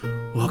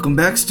Welcome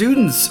back,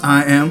 students.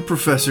 I am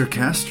Professor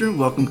Castor.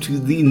 Welcome to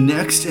the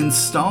next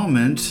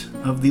installment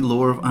of the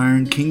Lore of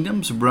Iron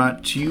Kingdoms,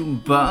 brought to you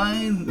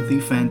by the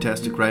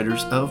fantastic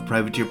writers of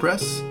Privateer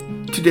Press.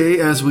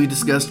 Today, as we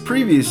discussed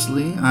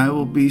previously, I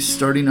will be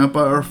starting up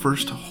our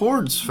first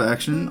Hordes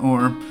faction,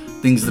 or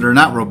things that are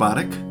not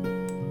robotic,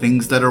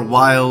 things that are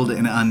wild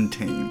and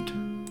untamed.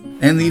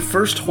 And the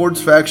first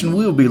Hordes faction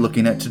we will be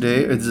looking at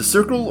today is the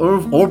Circle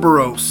of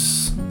Orboros.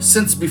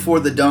 Since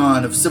before the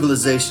dawn of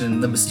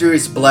civilization, the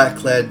mysterious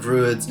black-clad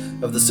druids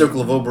of the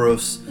Circle of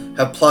Orboros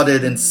have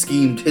plotted and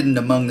schemed hidden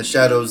among the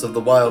shadows of the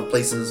wild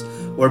places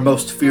where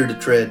most fear to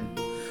tread.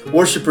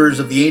 Worshippers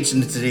of the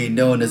ancient entity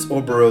known as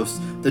Orboros,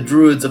 the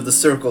druids of the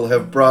Circle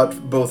have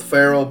brought both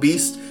feral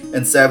beast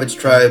and savage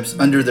tribes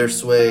under their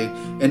sway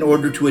in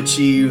order to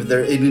achieve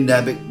their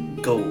enigmatic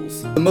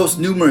goals. The most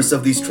numerous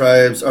of these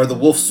tribes are the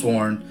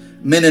Wolfsworn,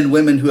 men and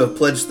women who have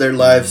pledged their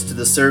lives to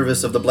the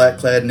service of the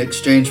Blackclad in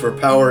exchange for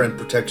power and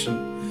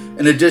protection.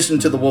 In addition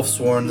to the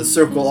Wolfsworn, the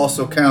Circle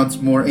also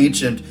counts more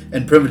ancient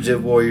and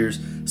primitive warriors,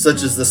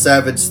 such as the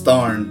Savage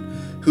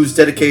Tharn, whose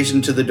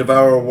dedication to the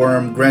Devourer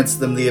Worm grants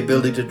them the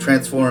ability to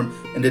transform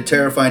into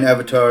terrifying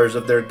avatars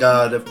of their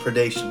god of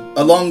predation.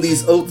 Along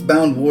these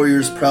oath-bound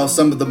warriors prowl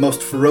some of the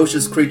most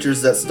ferocious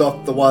creatures that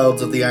stalk the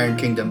wilds of the Iron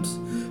Kingdoms,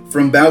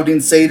 from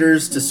bounding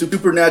satyrs to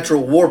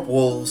supernatural warp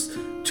wolves,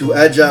 to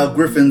agile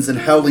griffins and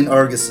howling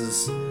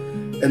arguses,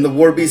 and the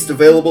war beasts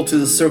available to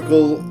the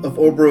Circle of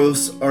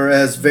Orboros are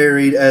as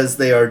varied as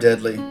they are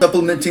deadly.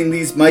 Supplementing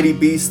these mighty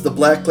beasts, the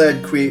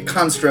Blackclad create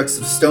constructs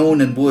of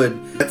stone and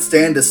wood that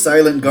stand as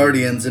silent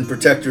guardians and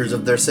protectors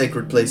of their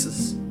sacred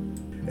places.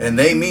 And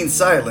they mean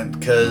silent,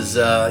 because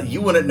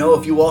you wouldn't know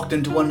if you walked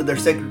into one of their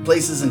sacred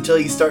places until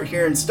you start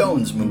hearing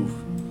stones move.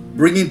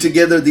 Bringing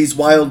together these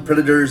wild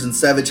predators and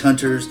savage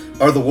hunters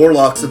are the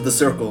warlocks of the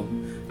Circle.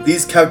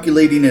 These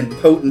calculating and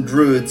potent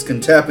druids can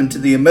tap into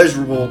the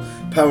immeasurable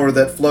power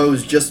that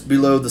flows just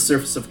below the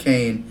surface of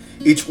Cain.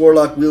 Each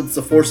warlock wields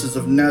the forces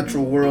of the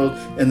natural world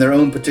in their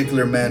own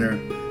particular manner.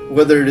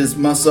 Whether it is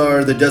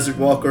Masar, the desert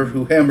walker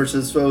who hammers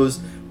his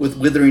foes with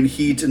withering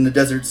heat in the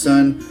desert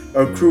sun,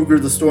 or Kruger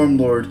the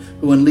Stormlord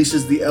who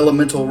unleashes the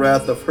elemental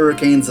wrath of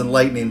hurricanes and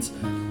lightnings,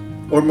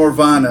 or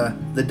Morvana,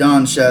 the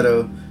dawn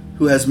shadow,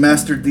 who has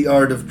mastered the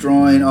art of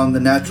drawing on the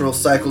natural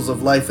cycles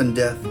of life and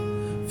death.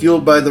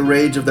 Fueled by the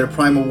rage of their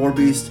primal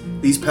warbeast,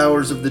 these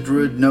powers of the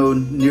druid know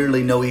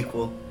nearly no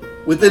equal.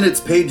 Within its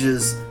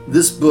pages,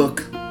 this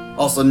book,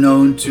 also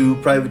known to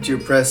Privateer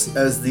Press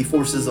as the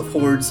Forces of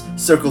Hordes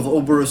Circle of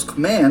Orboros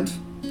Command,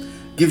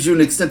 gives you an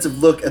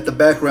extensive look at the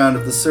background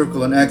of the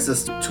Circle and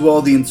access to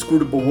all the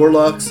inscrutable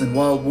warlocks and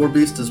wild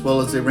warbeasts, as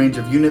well as a range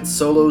of units,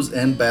 solos,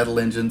 and battle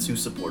engines who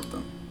support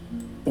them.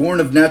 Born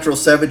of natural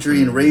savagery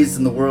and raised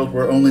in the world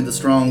where only the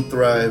strong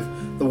thrive,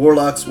 the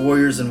warlocks,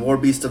 warriors, and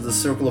warbeasts of the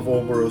Circle of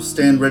Orboros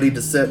stand ready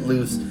to set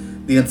loose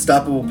the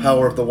unstoppable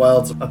power of the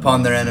wilds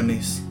upon their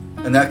enemies.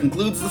 And that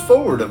concludes the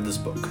foreword of this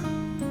book.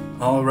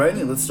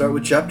 Alrighty, let's start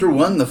with Chapter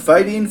 1, The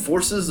Fighting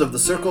Forces of the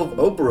Circle of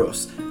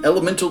Orboros,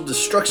 Elemental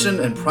Destruction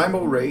and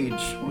Primal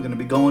Rage. We're going to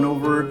be going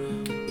over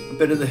a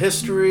bit of the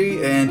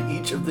history and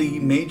each of the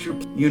major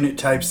unit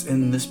types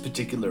in this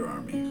particular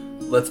army.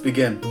 Let's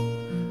begin.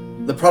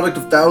 The product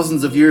of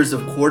thousands of years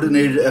of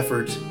coordinated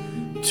effort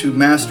to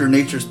master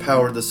nature's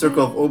power, the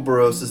Circle of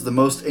Orboros is the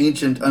most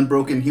ancient,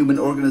 unbroken human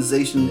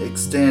organization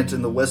extant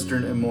in the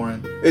Western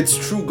Imoran.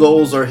 Its true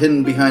goals are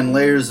hidden behind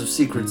layers of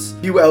secrets.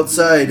 Few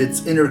outside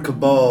its inner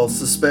cabal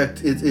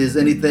suspect it is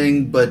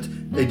anything but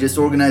a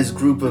disorganized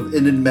group of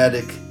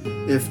enigmatic,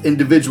 if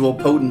individual,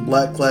 potent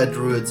black-clad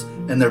druids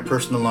and their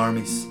personal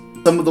armies.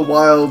 Some of the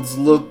wilds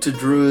look to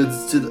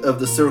druids of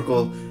the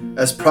Circle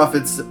as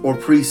prophets or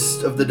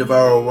priests of the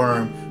Devourer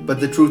Worm, but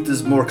the truth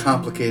is more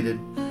complicated.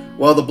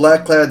 While the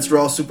Blackclads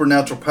draw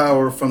supernatural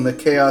power from the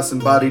chaos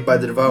embodied by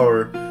the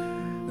Devourer,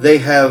 they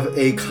have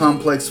a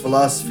complex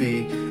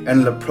philosophy and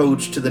an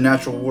approach to the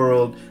natural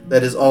world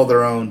that is all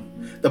their own.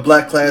 The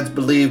Blackclads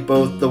believe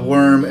both the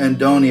Worm and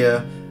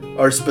Donia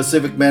are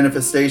specific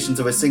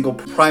manifestations of a single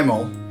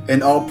primal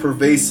and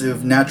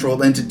all-pervasive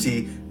natural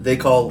entity they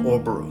call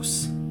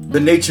Orboros. The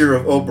nature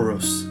of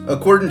Orboros.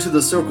 According to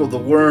the Circle, the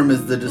Worm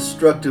is the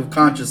destructive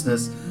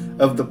consciousness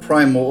of the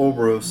primal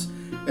Orboros,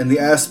 and the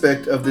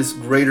aspect of this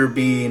greater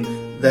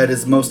being that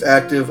is most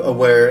active,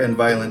 aware, and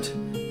violent.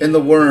 In the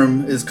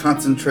Worm is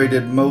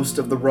concentrated most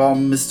of the raw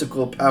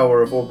mystical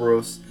power of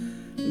Orboros,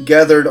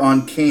 gathered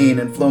on Cain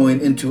and flowing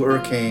into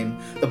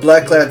Urcain. The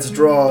Blackclads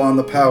draw on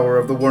the power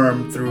of the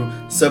Worm through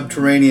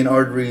subterranean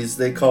arteries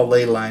they call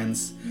ley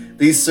lines.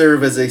 These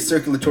serve as a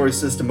circulatory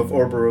system of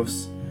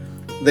Orboros.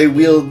 They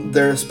wield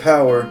their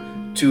power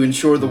to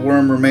ensure the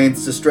Worm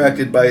remains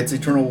distracted by its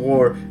eternal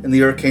war in the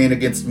Urcain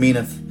against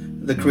Meneth,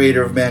 the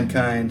creator of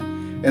mankind,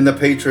 and the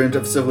patron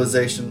of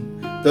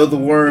civilization. Though the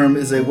Worm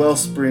is a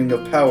wellspring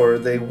of power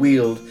they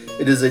wield,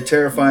 it is a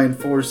terrifying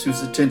force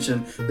whose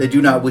attention they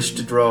do not wish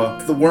to draw.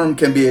 The Worm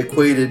can be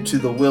equated to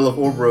the will of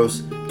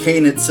Orboros.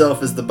 Cain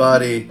itself is the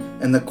body,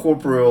 and the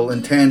corporeal,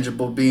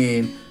 intangible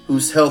being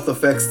whose health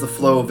affects the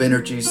flow of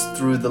energies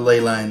through the ley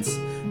lines.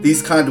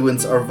 These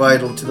conduits are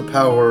vital to the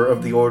power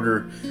of the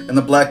Order, and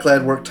the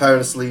Blackclad work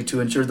tirelessly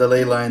to ensure the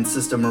ley line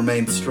system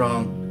remains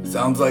strong.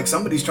 Sounds like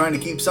somebody's trying to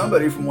keep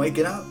somebody from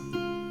waking up.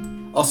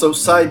 Also,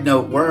 side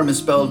note, worm is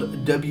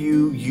spelled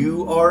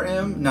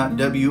W-U-R-M, not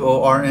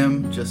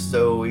W-O-R-M, just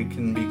so we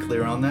can be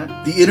clear on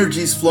that. The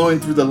energies flowing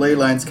through the ley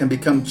lines can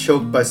become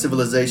choked by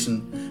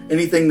civilization.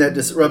 Anything that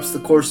disrupts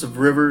the course of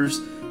rivers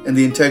and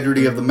the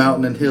integrity of the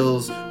mountain and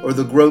hills, or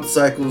the growth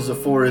cycles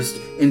of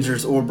forest,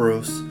 injures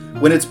Orboros.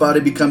 When its body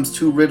becomes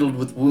too riddled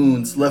with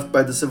wounds left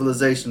by the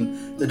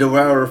civilization, the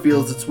Devourer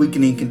feels its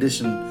weakening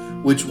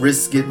condition, which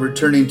risks it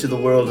returning to the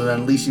world and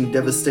unleashing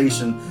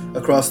devastation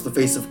across the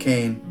face of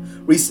Cain.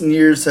 Recent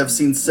years have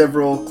seen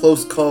several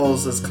close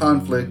calls as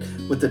conflict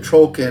with the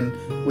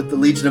Trollkin, with the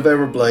Legion of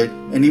Everblight,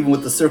 and even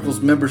with the Circle's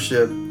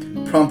membership,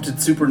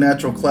 prompted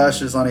supernatural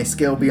clashes on a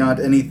scale beyond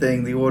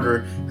anything the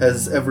Order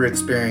has ever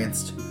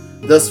experienced.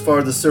 Thus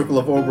far, the Circle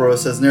of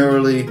Orboros has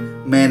narrowly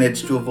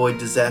managed to avoid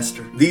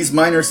disaster. These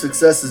minor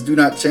successes do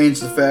not change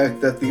the fact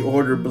that the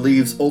Order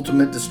believes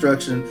ultimate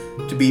destruction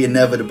to be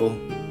inevitable.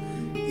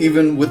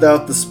 Even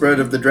without the spread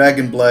of the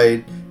Dragon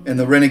Blight and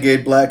the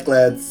renegade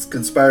Blackclads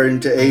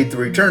conspiring to aid the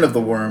return of the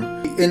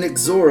worm, the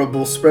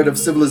inexorable spread of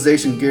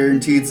civilization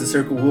guarantees the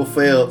Circle will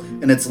fail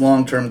in its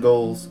long-term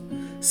goals.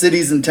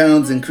 Cities and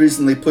towns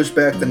increasingly push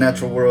back the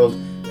natural world,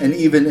 and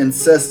even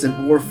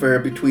incessant warfare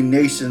between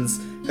nations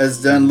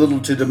has done little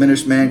to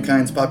diminish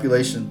mankind's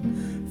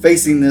population.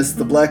 Facing this,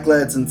 the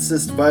Blackclads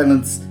insist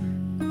violence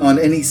on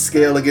any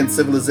scale against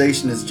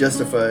civilization is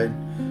justified.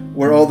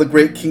 Were all the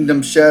great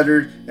kingdoms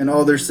shattered and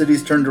all their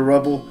cities turned to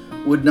rubble,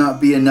 would not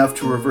be enough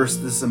to reverse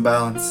this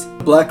imbalance.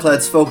 The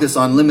Blackclads focus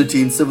on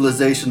limiting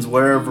civilizations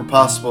wherever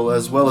possible,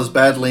 as well as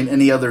battling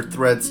any other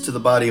threats to the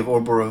body of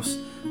Orboros,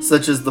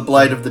 such as the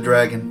Blight of the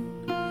Dragon.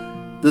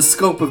 The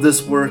scope of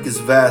this work is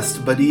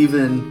vast, but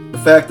even the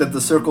fact that the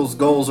Circle's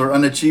goals are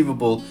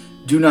unachievable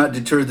do not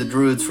deter the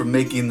Druids from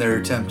making their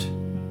attempt.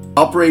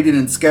 Operating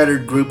in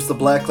scattered groups, the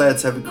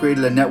Blackclads have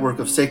created a network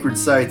of sacred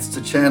sites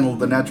to channel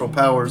the natural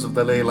powers of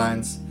the ley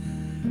lines.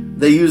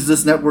 They use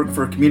this network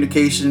for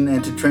communication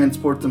and to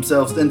transport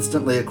themselves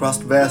instantly across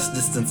vast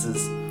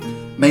distances.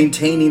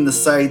 Maintaining the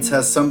sites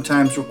has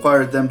sometimes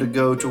required them to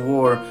go to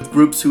war with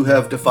groups who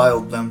have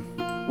defiled them.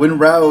 When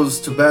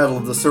roused to battle,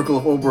 the Circle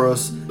of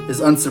Orboros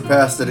is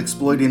unsurpassed at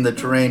exploiting the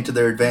terrain to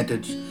their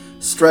advantage,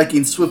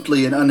 striking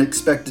swiftly and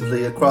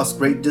unexpectedly across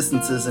great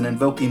distances and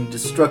invoking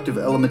destructive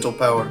elemental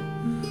power.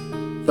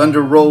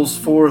 Thunder rolls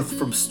forth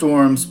from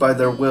storms by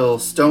their will,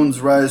 stones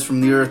rise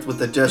from the earth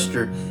with a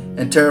gesture,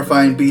 and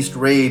terrifying beasts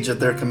rage at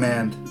their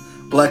command.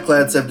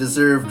 Blackclads have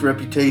deserved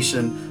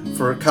reputation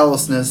for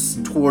callousness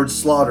towards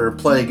slaughter,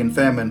 plague, and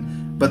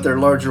famine, but their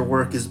larger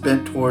work is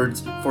bent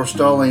towards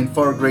forestalling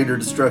far greater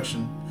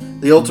destruction.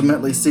 They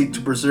ultimately seek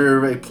to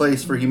preserve a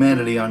place for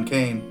humanity on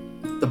Cain.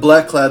 The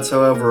Blackclads,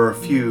 however, are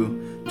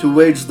few. To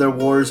wage their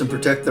wars and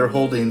protect their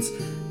holdings,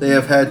 they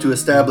have had to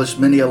establish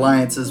many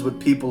alliances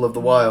with people of the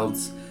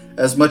wilds.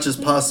 As much as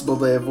possible,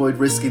 they avoid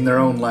risking their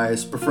own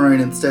lives,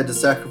 preferring instead to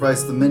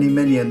sacrifice the many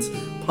minions,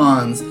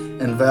 pawns,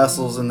 and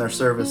vassals in their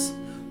service.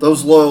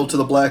 Those loyal to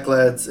the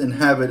Blackclads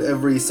inhabit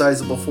every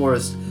sizable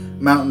forest,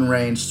 mountain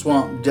range,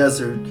 swamp,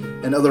 desert,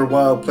 and other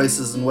wild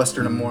places in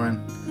western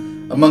Amoran.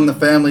 Among the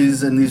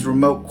families in these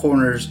remote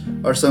corners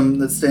are some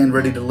that stand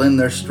ready to lend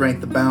their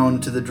strength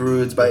bound to the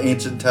Druids by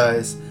ancient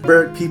ties.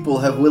 Barbaric people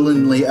have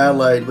willingly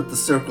allied with the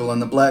Circle,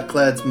 and the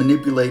Blackclads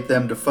manipulate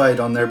them to fight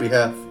on their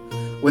behalf.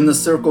 When the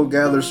Circle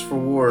gathers for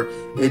war,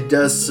 it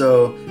does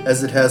so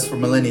as it has for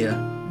millennia,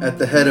 at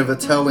the head of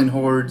its howling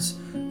hordes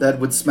that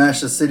would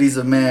smash the cities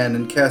of man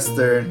and cast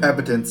their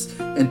inhabitants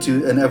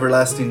into an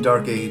everlasting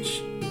dark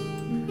age.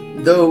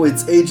 Though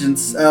its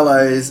agents,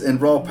 allies,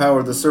 and raw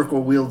power, the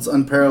Circle wields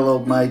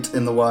unparalleled might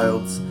in the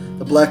wilds.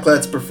 The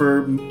Blackclads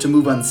prefer to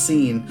move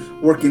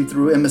unseen, working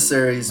through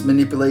emissaries,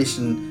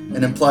 manipulation,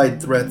 and implied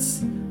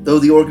threats. Though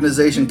the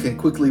organization can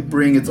quickly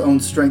bring its own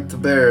strength to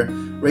bear,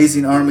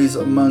 raising armies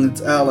among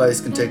its allies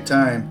can take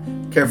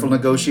time, careful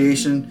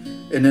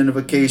negotiation, and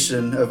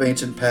invocation of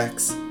ancient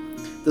pacts.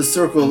 The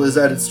Circle is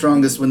at its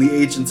strongest when the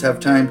agents have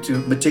time to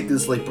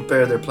meticulously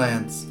prepare their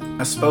plans.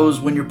 I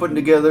suppose when you're putting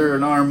together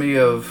an army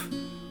of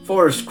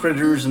forest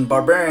critters and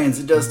barbarians,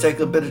 it does take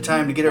a bit of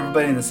time to get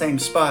everybody in the same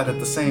spot at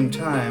the same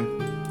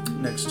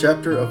time. Next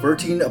chapter,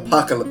 Averting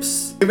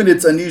Apocalypse. Given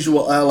its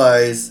unusual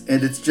allies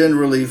and its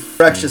generally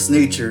fractious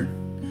nature,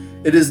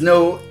 it is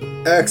no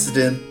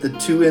accident the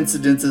two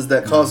incidences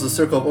that caused the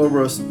Circle of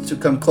Orboros to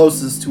come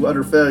closest to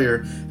utter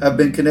failure have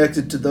been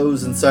connected to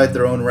those inside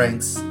their own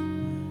ranks.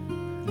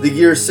 The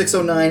year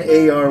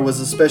 609 AR was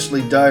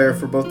especially dire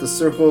for both the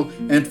Circle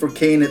and for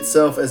Cain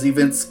itself, as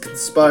events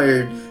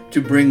conspired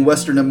to bring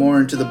Western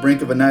Amoran to the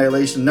brink of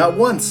annihilation not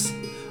once,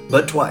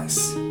 but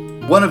twice.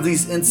 One of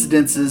these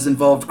incidences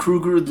involved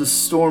Kruger the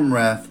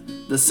Stormwrath,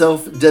 the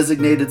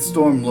self-designated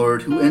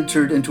Stormlord, who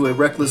entered into a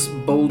reckless,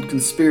 bold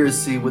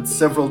conspiracy with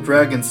several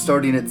dragons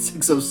starting at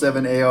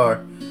 607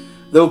 AR.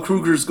 Though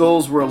Kruger's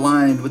goals were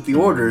aligned with the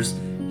Order's,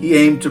 he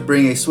aimed to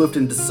bring a swift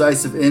and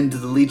decisive end to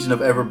the Legion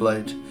of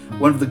Everblight,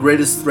 one of the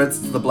greatest threats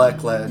to the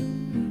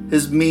Blackclad.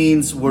 his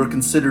means were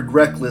considered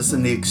reckless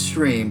in the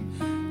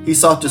extreme. He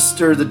sought to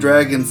stir the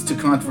dragons to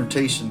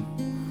confrontation.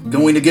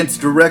 Going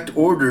against direct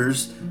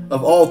orders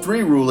of all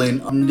three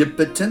ruling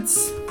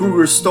omnipotents,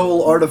 Kruger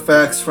stole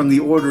artifacts from the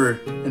Order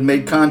and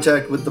made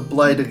contact with the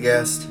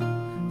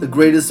Blightagast, the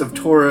greatest of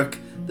Toruk,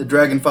 the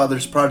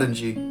Dragonfather's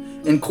progeny.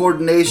 In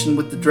coordination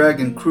with the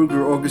dragon,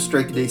 Kruger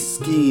orchestrated a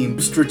scheme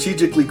to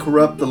strategically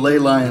corrupt the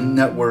Leyline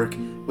network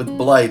with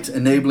Blight,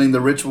 enabling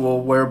the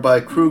ritual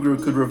whereby Kruger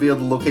could reveal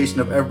the location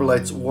of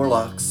Everblight's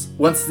warlocks.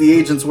 Once the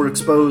agents were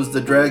exposed,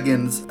 the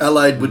dragons,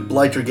 allied with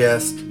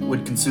Blightagast,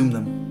 would consume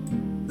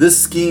them. This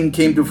scheme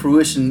came to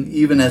fruition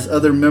even as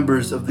other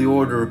members of the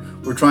Order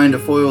were trying to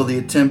foil the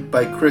attempt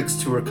by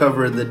Krix to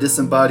recover the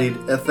disembodied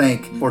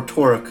Ethank for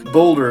Toruk.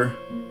 Boulder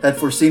had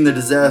foreseen the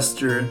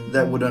disaster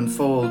that would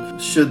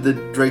unfold should the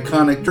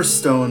draconic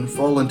Stone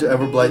fall into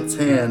Everblight's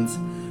hands,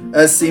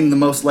 as seemed the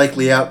most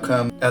likely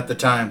outcome at the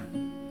time.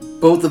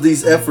 Both of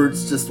these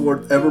efforts to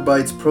thwart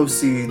Everblight's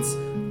proceeds,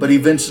 but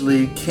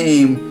eventually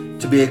came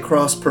to be at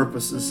cross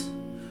purposes.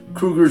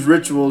 Kruger's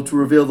ritual to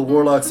reveal the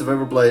warlocks of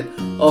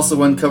Everblight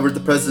also uncovered the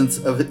presence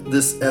of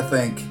this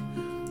Ethank,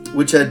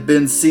 which had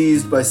been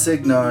seized by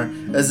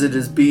Signar as it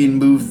is being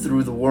moved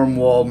through the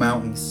Wormwall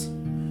Mountains.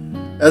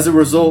 As a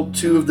result,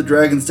 two of the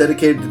dragons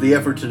dedicated to the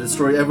effort to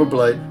destroy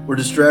Everblight were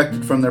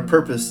distracted from their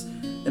purpose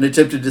and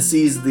attempted to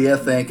seize the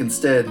Ethank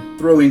instead,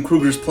 throwing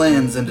Kruger's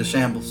plans into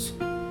shambles.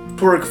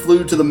 Toruk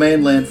flew to the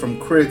mainland from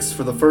Krix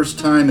for the first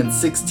time in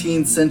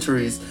 16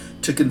 centuries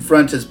to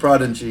confront his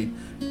progeny.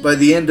 By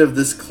the end of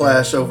this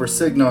clash over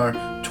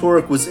Signar,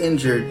 Toruk was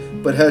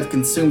injured but had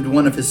consumed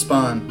one of his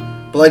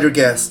spawn.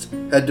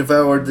 Blightagast had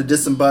devoured the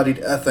disembodied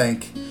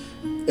Ethank,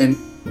 and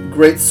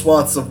great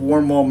swaths of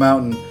Wormwall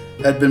Mountain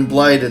had been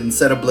blighted and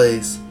set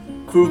ablaze.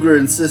 Kruger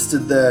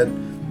insisted that,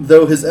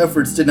 though his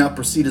efforts did not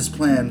proceed as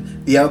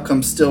planned, the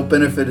outcome still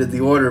benefited the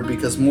Order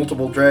because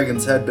multiple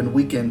dragons had been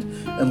weakened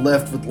and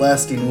left with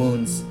lasting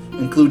wounds,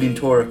 including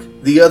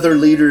Toruk. The other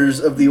leaders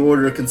of the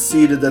Order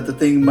conceded that the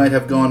thing might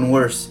have gone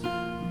worse,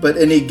 but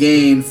any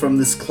gain from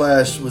this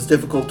clash was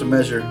difficult to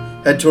measure.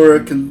 Had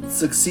Toruk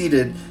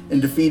succeeded in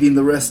defeating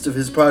the rest of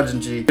his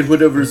progeny, it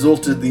would have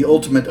resulted the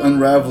ultimate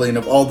unraveling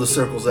of all the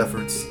Circle's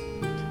efforts.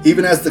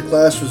 Even as the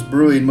clash was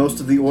brewing, most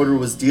of the Order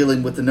was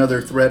dealing with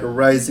another threat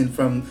arising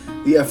from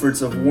the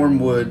efforts of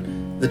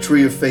Wormwood, the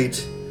Tree of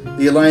Fate.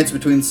 The alliance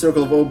between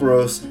Circle of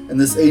Orboros and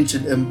this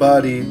ancient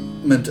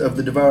embodiment of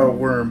the Devourer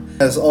Worm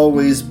has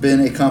always been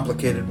a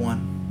complicated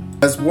one.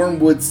 As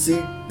Wormwood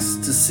seeks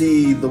to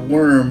see the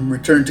worm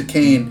return to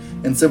Cain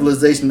and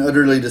civilization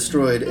utterly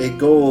destroyed, a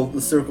goal the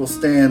Circle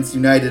stands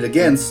united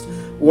against,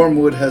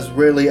 Wormwood has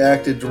rarely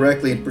acted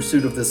directly in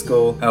pursuit of this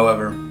goal,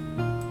 however.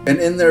 And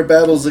in their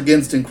battles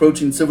against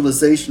encroaching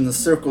civilization, the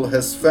Circle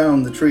has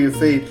found the Tree of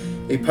Fate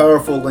a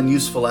powerful and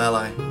useful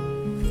ally.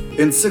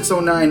 In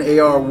 609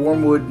 AR,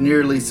 Wormwood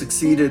nearly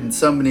succeeded in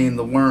summoning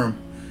the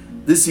worm.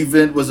 This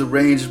event was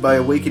arranged by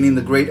awakening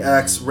the great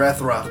axe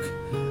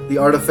Rathrok, the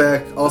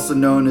artifact also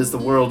known as the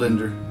World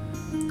Ender.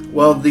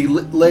 While the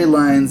ley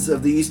lines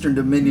of the Eastern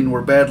Dominion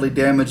were badly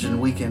damaged and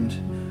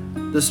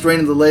weakened, the strain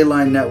of the ley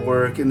line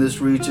network in this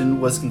region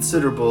was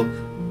considerable.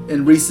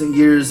 In recent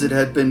years, it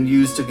had been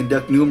used to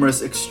conduct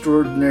numerous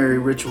extraordinary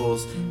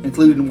rituals,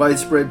 including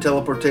widespread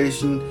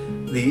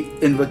teleportation, the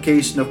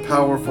invocation of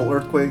powerful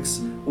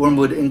earthquakes.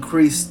 Wormwood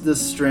increased this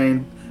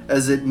strain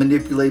as it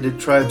manipulated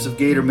tribes of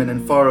Gatormen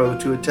and Faro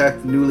to attack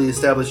the newly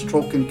established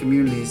Trollkin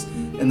communities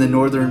in the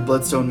northern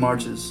Bloodstone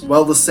Marches,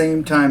 while at the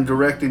same time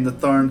directing the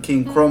Tharn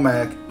King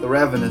Cromac, the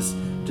Ravenous,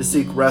 to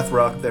seek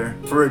Rathrok there.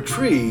 For a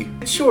tree,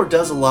 it sure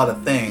does a lot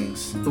of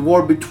things. The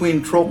war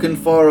between Trollkin,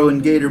 Faro,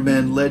 and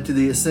Gatormen led to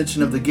the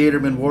ascension of the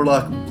Gatorman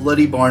warlock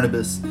Bloody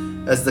Barnabas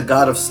as the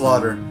god of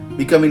slaughter,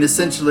 becoming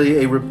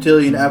essentially a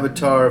reptilian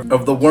avatar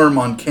of the worm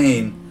on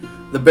Cain.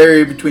 The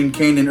barrier between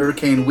Cain and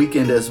Urcain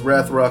weakened as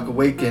Rathrok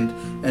awakened,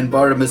 and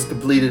Barnabas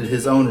completed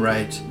his own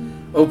rite,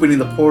 opening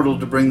the portal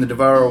to bring the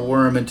Devourer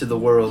Worm into the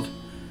world.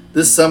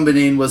 This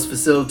summoning was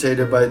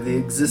facilitated by the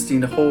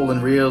existing hole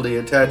in reality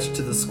attached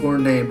to the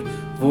scorn-named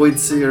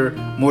Voidseer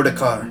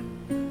Mordekar.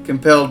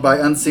 Compelled by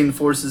unseen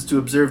forces to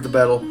observe the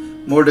battle,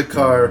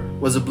 Mordekar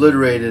was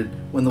obliterated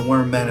when the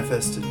worm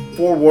manifested.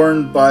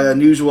 Forewarned by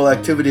unusual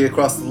activity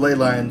across the ley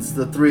lines,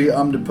 the three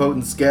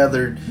omnipotents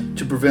gathered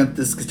to prevent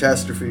this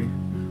catastrophe.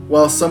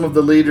 While some of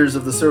the leaders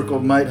of the Circle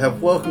might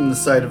have welcomed the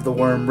sight of the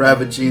worm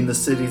ravaging the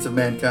cities of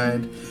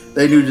mankind,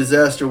 they knew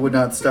disaster would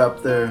not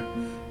stop there.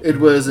 It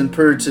was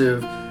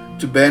imperative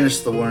to banish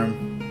the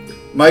worm.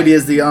 Mighty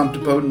as the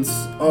omnipotents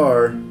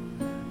are,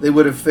 they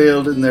would have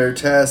failed in their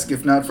task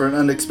if not for an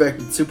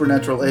unexpected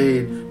supernatural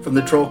aid from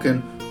the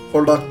Trollkin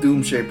Horlock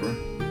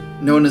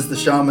Doomshaper, known as the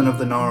Shaman of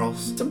the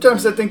Gnarls.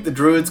 Sometimes I think the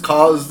druids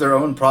cause their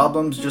own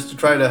problems just to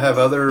try to have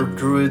other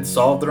druids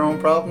solve their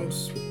own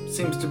problems.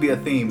 Seems to be a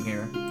theme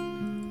here.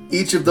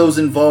 Each of those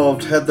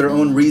involved had their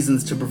own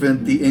reasons to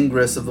prevent the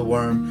ingress of the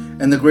worm,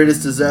 and the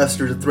greatest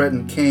disaster to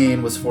threaten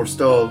Cain was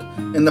forestalled.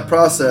 In the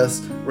process,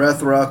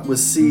 Rathrok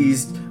was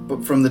seized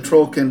from the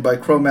Trollkin by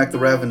Cromac the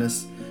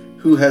Ravenous,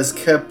 who has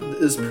kept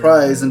his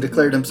prize and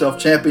declared himself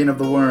champion of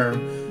the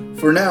worm.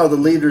 For now, the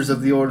leaders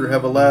of the Order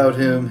have allowed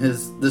him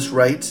this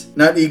right,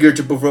 not eager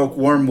to provoke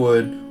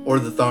Wormwood or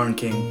the Thorn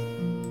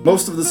King.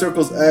 Most of the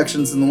Circle's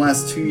actions in the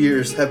last 2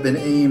 years have been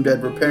aimed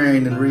at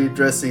repairing and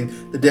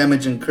readdressing the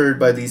damage incurred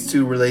by these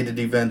two related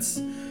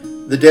events.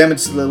 The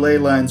damage to the ley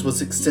lines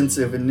was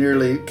extensive and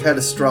nearly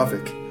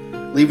catastrophic,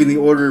 leaving the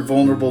Order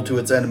vulnerable to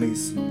its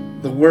enemies.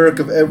 The work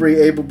of every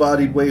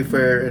able-bodied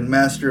wayfarer and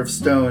master of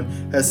stone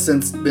has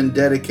since been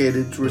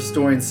dedicated to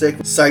restoring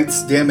sacred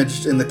sites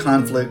damaged in the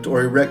conflict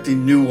or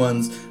erecting new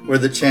ones where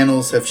the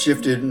channels have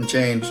shifted and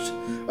changed.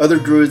 Other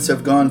druids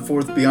have gone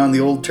forth beyond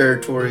the old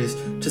territories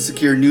to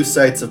secure new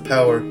sites of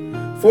power.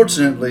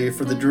 Fortunately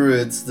for the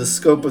druids, the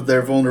scope of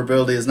their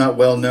vulnerability is not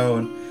well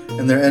known,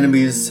 and their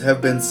enemies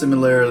have been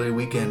similarly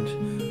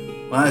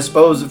weakened. Well, I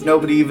suppose if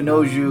nobody even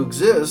knows you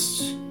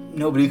exist,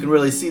 nobody can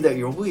really see that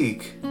you're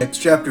weak. Next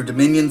chapter,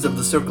 Dominions of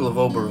the Circle of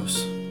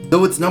Orboros.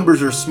 Though its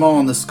numbers are small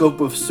and the scope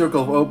of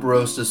Circle of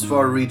Orboros is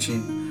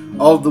far-reaching,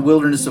 all of the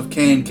wilderness of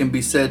Cain can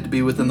be said to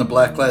be within the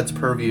Blackclad's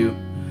purview.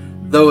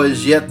 Though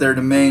as yet their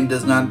domain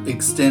does not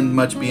extend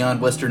much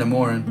beyond Western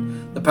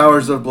Amoran, the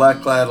powers of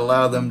Blackclad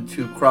allow them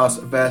to cross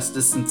vast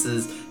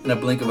distances in a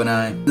blink of an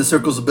eye. The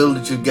Circle's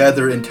ability to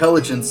gather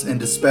intelligence and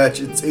dispatch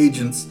its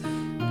agents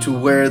to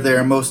where they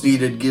are most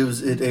needed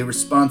gives it a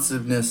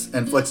responsiveness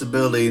and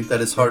flexibility that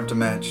is hard to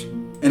match.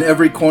 In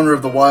every corner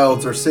of the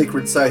wilds are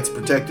sacred sites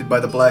protected by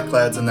the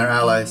Blackclads and their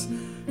allies.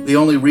 The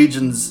only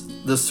regions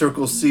the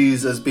Circle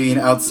sees as being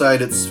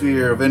outside its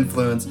sphere of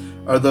influence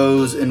are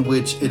those in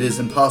which it is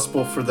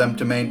impossible for them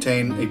to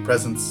maintain a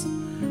presence.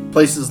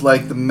 Places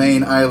like the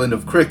main island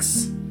of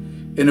Crix,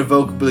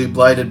 irrevocably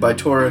blighted by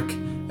Torek,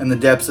 and the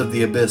depths of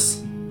the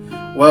Abyss.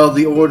 While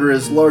the Order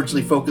is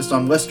largely focused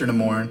on Western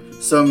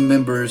Amoran, some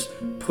members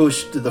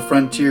push to the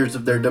frontiers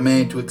of their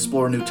domain to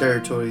explore new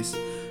territories.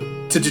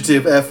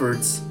 Tentative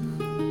efforts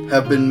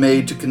have been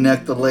made to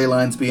connect the ley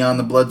lines beyond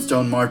the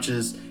Bloodstone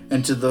Marches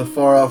and to the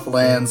far-off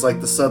lands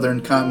like the southern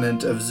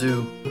continent of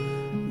Zu.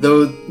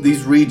 Though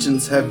these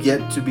regions have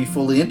yet to be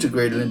fully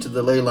integrated into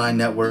the ley line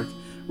network,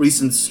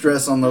 recent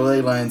stress on the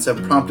ley lines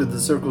have prompted the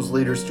Circle's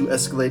leaders to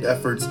escalate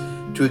efforts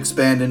to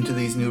expand into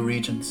these new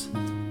regions.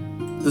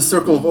 The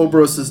Circle of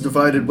Orboros has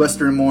divided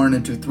Western Amoran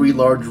into 3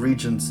 large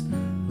regions: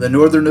 the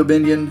Northern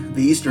Dominion,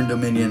 the Eastern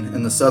Dominion,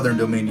 and the Southern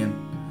Dominion.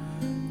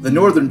 The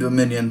Northern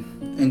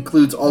Dominion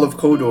includes all of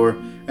Kodor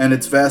and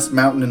its vast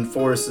mountain and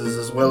forests,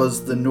 as well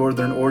as the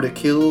Northern Ordic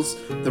Hills,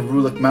 the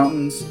Rulik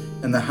Mountains,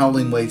 and the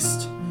Howling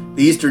Waste.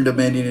 The Eastern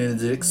Dominion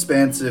is an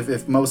expansive,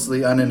 if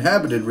mostly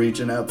uninhabited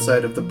region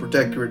outside of the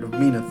Protectorate of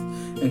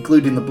Meneth,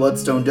 including the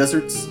Bloodstone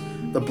Deserts,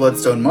 the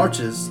Bloodstone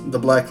Marches, the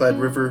Blackclad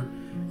River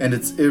and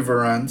its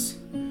Iverons,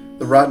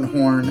 the Rotten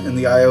Horn, and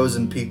the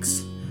Iozan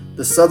Peaks.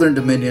 The Southern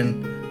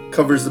Dominion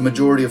covers the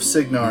majority of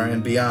Signar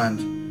and beyond,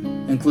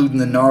 including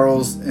the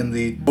Gnarls and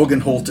the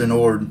Bogenholten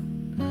Ord,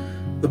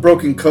 the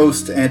Broken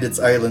Coast and its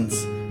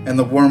islands, and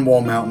the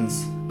Wormwall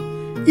Mountains.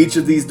 Each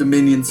of these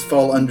dominions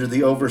fall under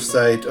the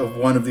oversight of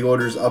one of the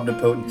Order's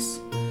omnipotents,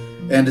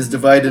 and is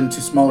divided into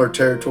smaller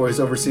territories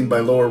overseen by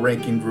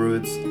lower-ranking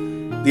druids.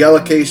 The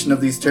allocation of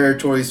these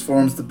territories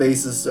forms the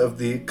basis of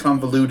the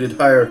convoluted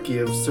hierarchy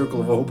of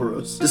Circle of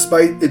Orboros.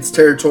 Despite its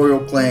territorial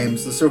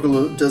claims, the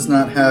Circle does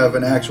not have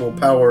an actual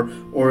power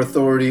or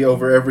authority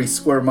over every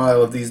square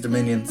mile of these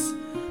dominions.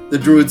 The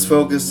druids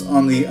focus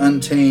on the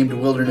untamed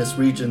wilderness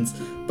regions,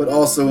 but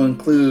also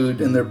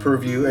include in their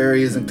purview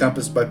areas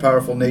encompassed by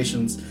powerful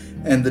nations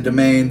and the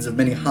domains of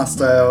many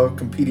hostile,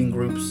 competing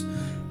groups,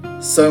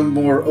 some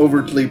more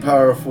overtly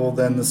powerful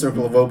than the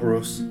Circle of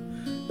Orboros.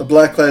 The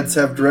Blackclads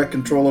have direct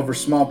control over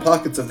small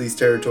pockets of these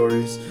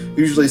territories,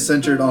 usually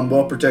centered on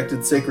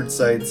well-protected sacred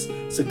sites,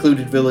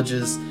 secluded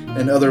villages,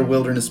 and other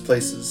wilderness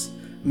places.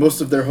 Most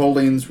of their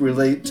holdings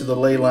relate to the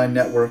ley line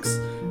networks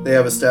they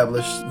have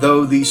established,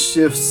 though these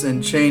shifts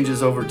and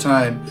changes over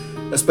time,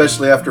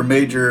 especially after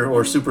major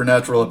or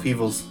supernatural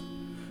upheavals.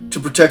 To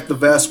protect the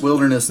vast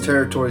wilderness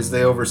territories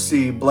they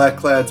oversee,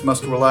 Blackclads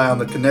must rely on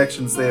the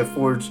connections they have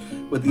forged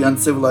with the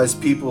uncivilized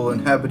people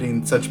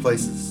inhabiting such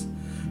places.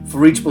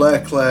 For each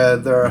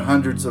Blackclad, there are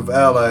hundreds of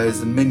allies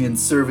and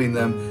minions serving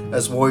them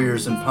as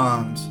warriors and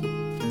pawns.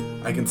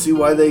 I can see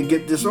why they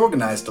get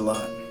disorganized a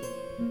lot.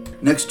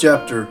 Next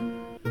chapter,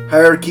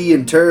 Hierarchy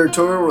and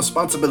Territorial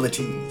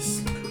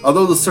Responsibilities.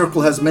 Although the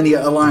Circle has many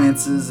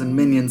alliances and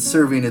minions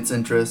serving its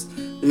interests,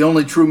 the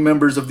only true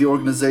members of the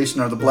organization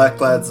are the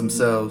Blackclads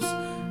themselves.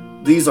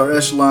 These are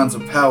echelons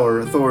of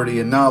power, authority,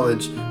 and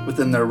knowledge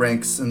within their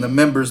ranks, and the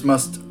members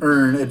must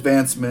earn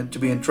advancement to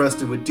be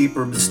entrusted with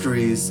deeper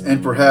mysteries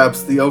and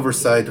perhaps the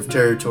oversight of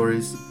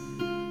territories.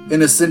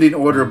 In ascending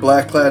order,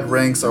 Blackclad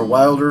ranks are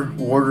Wilder,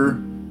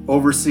 Warder,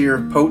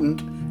 Overseer,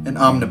 Potent, and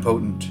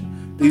Omnipotent.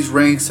 These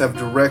ranks have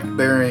direct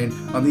bearing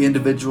on the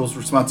individual's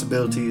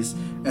responsibilities,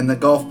 and the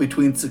gulf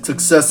between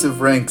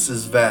successive ranks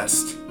is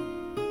vast.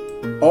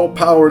 All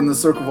power in the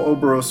Circle of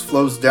Orboros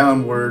flows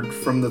downward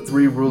from the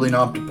 3 ruling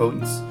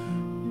omnipotents,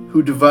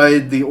 who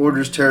divide the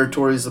Order's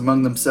territories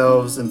among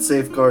themselves and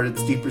safeguard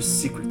its deepest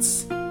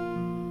secrets.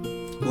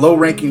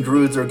 Low-ranking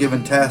druids are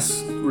given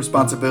tasks,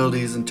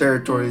 responsibilities, and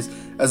territories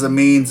as a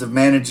means of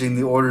managing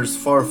the Order's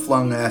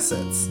far-flung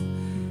assets.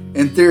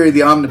 In theory,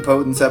 the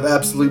omnipotents have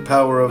absolute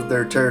power of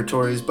their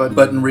territories,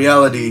 but in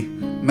reality,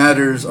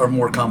 matters are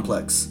more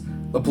complex.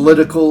 The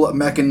political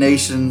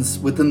machinations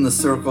within the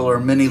circle are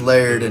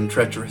many-layered and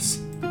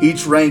treacherous.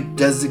 Each rank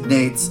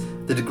designates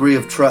the degree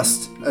of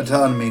trust,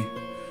 autonomy,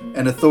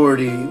 and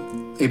authority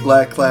a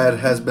black-clad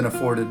has been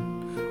afforded.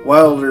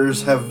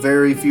 Wilders have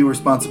very few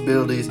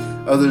responsibilities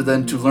other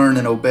than to learn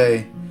and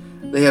obey.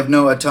 They have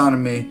no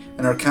autonomy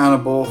and are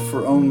accountable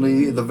for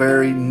only the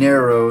very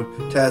narrow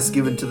tasks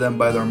given to them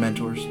by their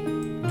mentors.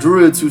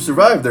 Druids who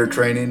survive their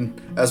training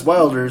as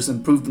Wilders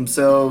and prove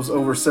themselves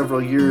over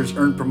several years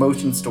earn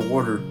promotions to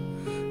Warder.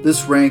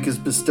 This rank is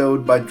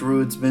bestowed by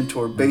Druid's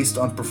mentor based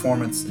on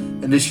performance,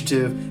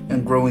 initiative,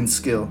 and growing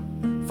skill.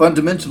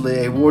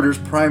 Fundamentally, a Warder's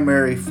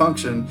primary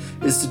function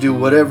is to do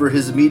whatever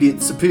his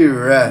immediate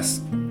superior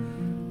asks.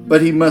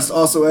 But he must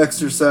also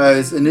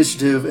exercise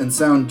initiative and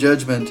sound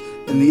judgment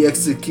in the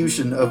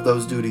execution of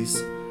those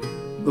duties.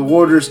 The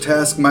Warder's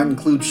task might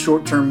include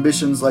short-term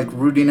missions like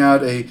rooting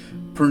out a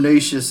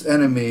pernicious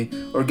enemy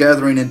or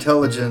gathering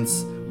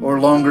intelligence, or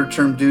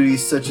longer-term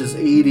duties such as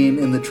aiding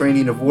in the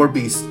training of war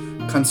beasts,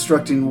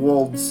 constructing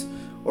walls,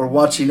 or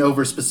watching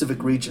over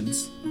specific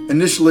regions.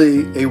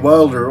 Initially, a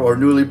Wilder or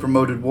newly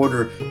promoted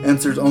Warder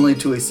answers only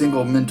to a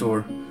single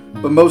mentor,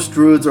 but most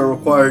Druids are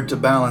required to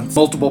balance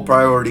multiple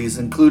priorities,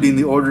 including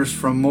the orders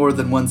from more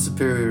than one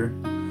superior.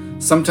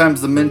 Sometimes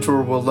the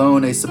mentor will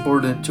loan a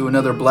subordinate to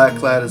another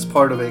black-clad as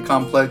part of a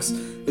complex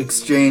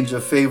exchange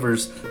of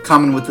favors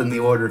common within the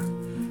Order.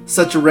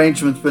 Such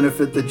arrangements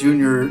benefit the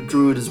junior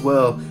Druid as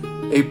well.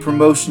 A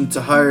promotion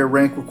to higher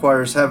rank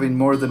requires having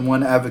more than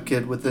one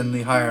advocate within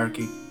the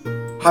hierarchy.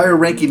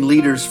 Higher-ranking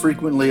leaders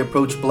frequently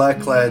approach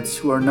black-clads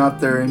who are not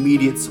their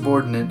immediate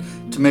subordinate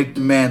to make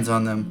demands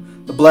on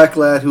them. The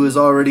black-lad who is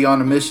already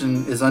on a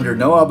mission is under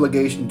no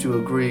obligation to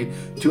agree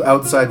to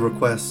outside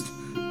requests,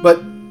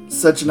 but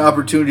such an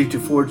opportunity to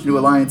forge new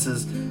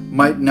alliances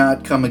might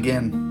not come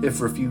again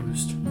if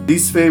refused.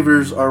 These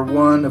favors are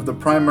one of the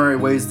primary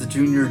ways the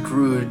junior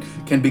Druid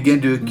can begin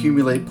to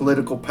accumulate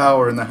political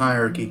power in the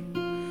hierarchy.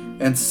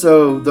 And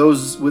so,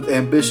 those with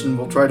ambition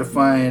will try to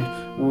find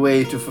a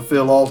way to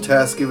fulfill all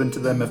tasks given to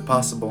them if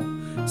possible.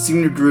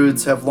 Senior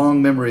Druids have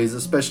long memories,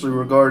 especially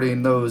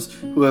regarding those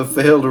who have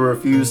failed or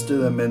refused to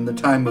them in the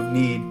time of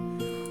need.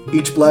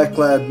 Each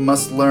black-clad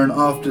must learn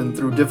often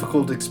through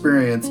difficult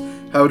experience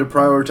how to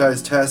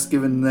prioritize tasks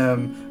given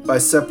them by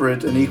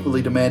separate and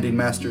equally demanding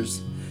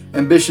masters.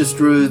 Ambitious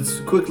Druids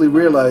quickly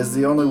realize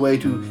the only way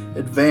to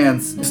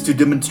advance is to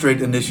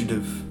demonstrate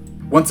initiative.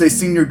 Once a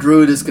senior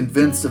Druid is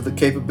convinced of the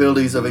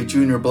capabilities of a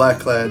junior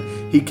black-clad,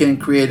 he can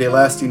create a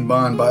lasting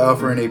bond by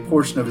offering a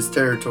portion of his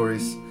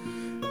territories.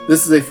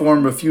 This is a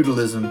form of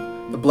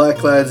feudalism. The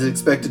black-clad is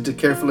expected to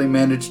carefully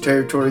manage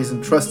territories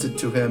entrusted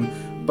to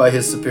him by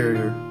his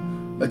superior.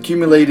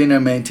 Accumulating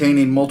and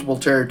maintaining multiple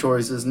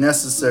territories is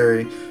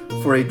necessary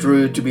for a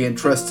Druid to be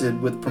entrusted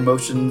with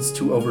promotions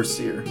to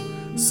Overseer.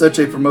 Such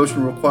a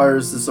promotion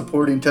requires the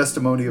supporting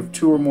testimony of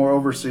 2 or more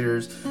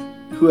Overseers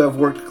who have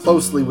worked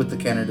closely with the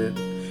candidate,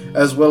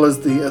 as well as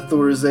the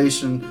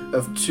authorization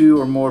of 2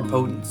 or more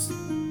potents.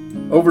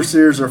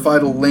 Overseers are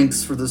vital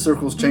links for the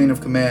Circle's chain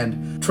of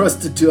command,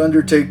 trusted to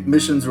undertake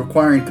missions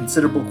requiring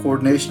considerable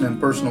coordination and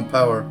personal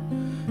power.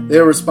 They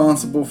are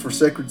responsible for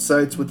sacred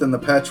sites within the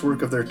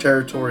patchwork of their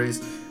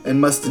territories and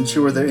must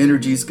ensure their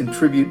energies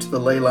contribute to the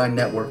ley line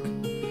network.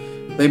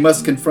 They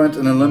must confront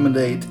and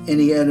eliminate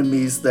any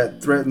enemies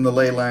that threaten the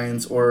ley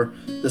lines or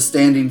the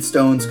standing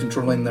stones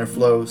controlling their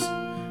flows.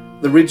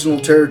 The regional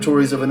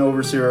territories of an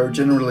Overseer are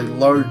generally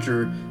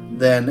larger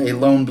than a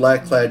lone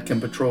black-clad can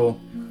patrol,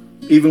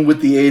 even with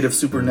the aid of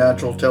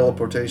supernatural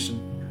teleportation.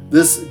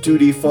 This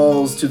duty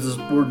falls to the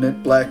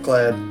subordinate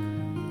black-clad,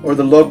 or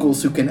the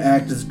locals who can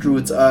act as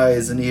Druid's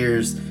eyes and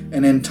ears,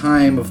 and in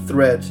time of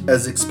threat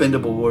as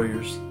expendable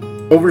warriors.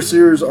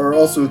 Overseers are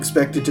also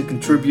expected to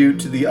contribute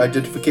to the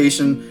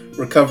identification,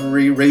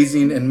 recovery,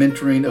 raising, and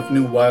mentoring of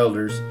new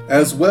Wilders.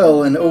 As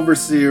well, an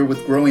Overseer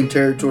with growing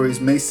territories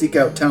may seek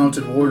out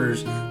talented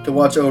warders to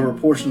watch over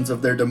portions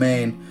of their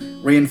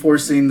domain,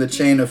 reinforcing the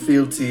chain of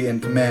fealty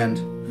and command.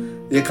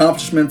 The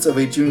accomplishments of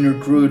a junior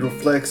Druid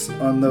reflects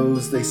on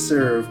those they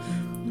serve,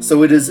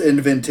 so it is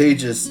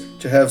advantageous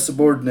to have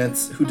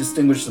subordinates who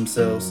distinguish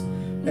themselves.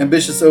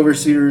 Ambitious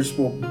Overseers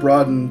will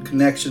broaden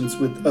connections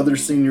with other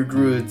senior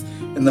Druids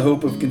in the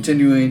hope of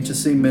continuing to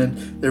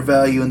cement their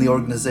value in the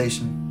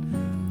organization.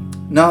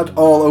 Not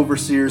all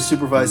Overseers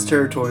supervise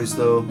territories,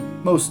 though.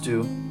 Most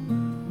do.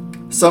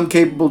 Some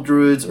capable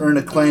Druids earn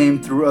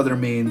acclaim through other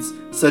means,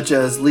 such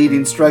as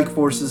leading strike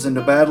forces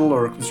into battle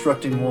or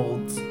constructing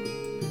walls.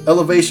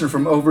 Elevation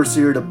from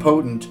Overseer to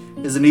Potent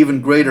is an even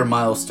greater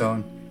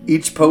milestone.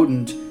 Each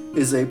Potent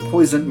is a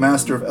poisoned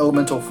master of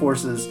elemental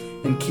forces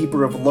and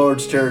keeper of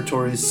large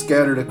territories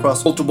scattered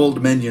across multiple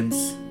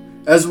dominions.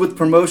 As with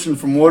promotion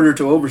from Warder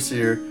to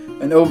Overseer,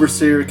 an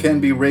Overseer can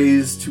be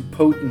raised to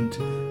Potent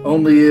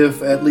only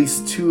if at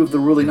least 2 of the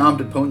ruling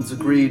omnipotents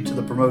agreed to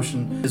the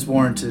promotion is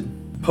warranted.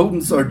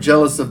 Potents are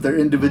jealous of their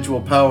individual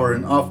power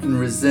and often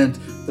resent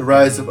the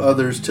rise of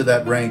others to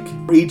that rank.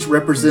 Each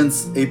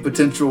represents a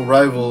potential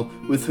rival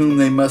with whom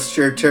they must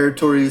share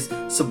territories,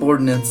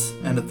 subordinates,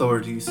 and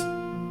authorities.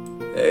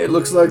 It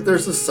looks like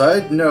there's a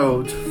side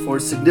note for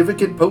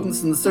significant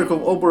potents in the Circle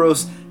of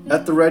Orboros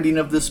at the writing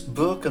of this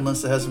book,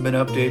 unless it hasn't been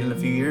updated in a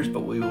few years,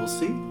 but we will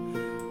see.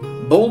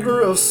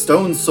 Boulder of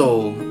Stone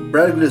Soul,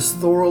 Bragdus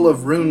Thorol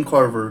of Rune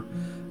Carver,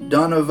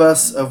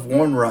 Donavas of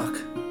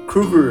Warnrock,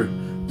 Kruger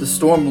the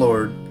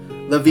Stormlord,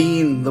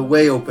 Levine the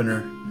Way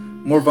Opener,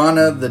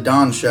 Morvana the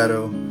Dawn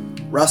Shadow,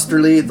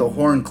 Rosterly the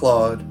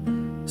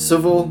Hornclawed,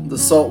 Civil the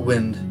Salt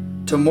Wind,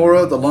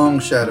 Tamora the Long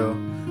Shadow,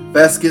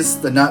 Vasquez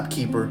the Knot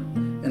Keeper,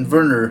 and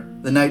Werner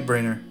the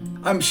Nightbringer.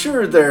 I'm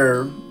sure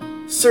their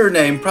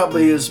surname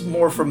probably is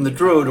more from the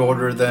Druid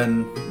order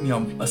than,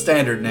 a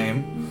standard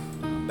name.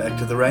 Back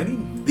to the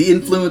writing. The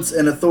influence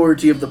and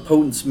authority of the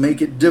potents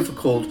make it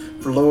difficult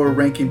for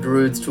lower-ranking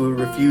druids to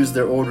refuse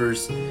their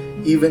orders,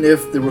 even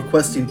if the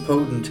requesting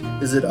potent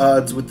is at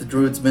odds with the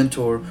druid's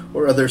mentor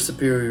or other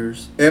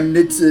superiors.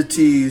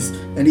 Enmities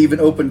and even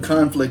open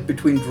conflict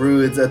between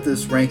druids at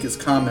this rank is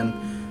common.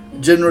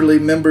 Generally,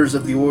 members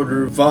of the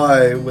order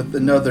vie with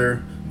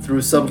another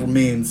through subtle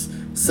means,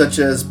 such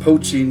as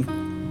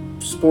poaching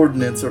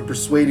subordinates or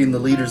persuading the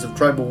leaders of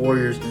tribal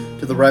warriors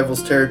to the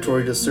rival's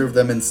territory to serve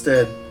them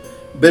instead.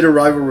 Bitter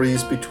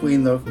rivalries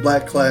between the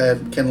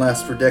black-clad can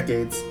last for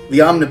decades.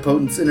 The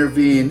omnipotents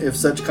intervene if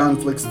such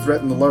conflicts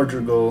threaten the larger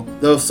goal,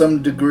 though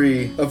some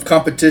degree of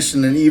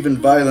competition and even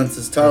violence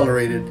is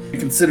tolerated,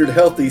 considered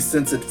healthy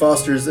since it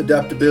fosters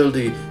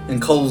adaptability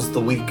and culls the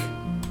weak.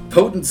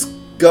 Potents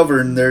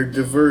govern their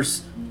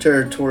diverse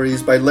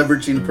territories by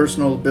leveraging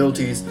personal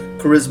abilities,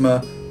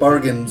 charisma,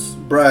 bargains,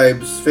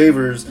 bribes,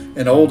 favors,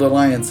 and old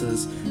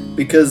alliances,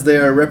 because they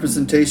are a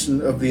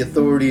representation of the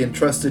authority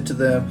entrusted to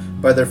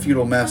them by their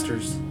feudal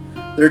masters.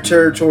 Their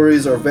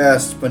territories are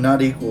vast but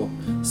not equal.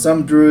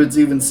 Some druids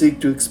even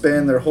seek to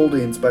expand their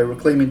holdings by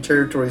reclaiming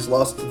territories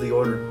lost to the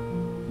order.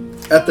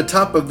 At the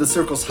top of the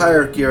circle's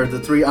hierarchy are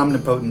the three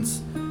omnipotents: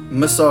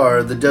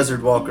 Masar, the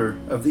Desert Walker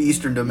of the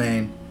Eastern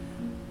Domain,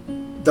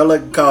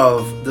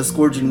 Dalekkav, the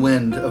Scourging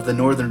Wind of the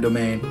Northern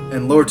Domain,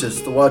 and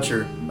Lortis, the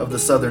Watcher of the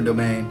Southern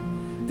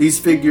Domain. These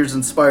figures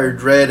inspire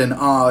dread and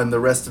awe in the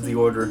rest of the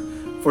order,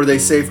 for they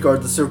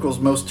safeguard the Circle's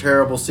most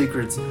terrible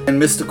secrets and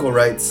mystical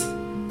rites.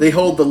 They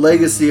hold the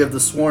legacy of the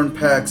sworn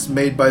pacts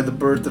made by the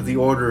birth of the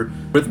Order,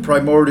 with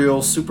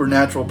primordial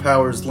supernatural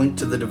powers linked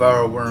to the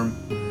Devourer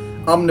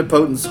Worm.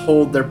 Omnipotents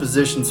hold their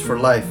positions for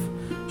life.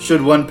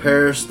 Should one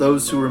perish,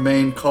 those who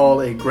remain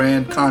call a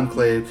grand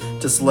conclave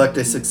to select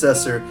a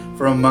successor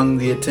from among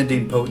the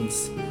attending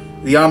potents.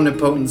 The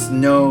omnipotents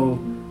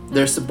know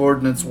their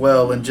subordinates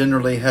well and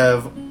generally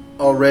have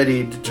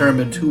already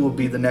determined who will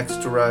be the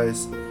next to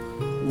rise.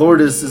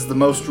 Lordis is the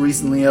most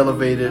recently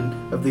elevated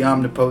of the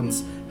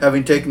omnipotents,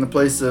 having taken the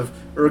place of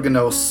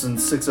Ergonos in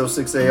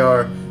 606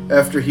 AR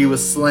after he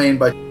was slain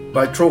by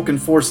Trollkin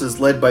forces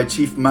led by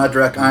Chief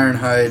Madrak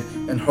Ironhide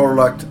and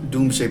Horlock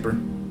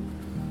Doomshaper.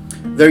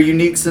 Their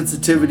unique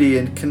sensitivity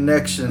and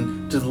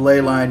connection to the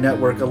leyline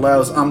network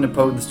allows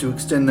omnipotents to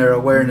extend their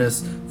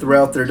awareness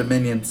throughout their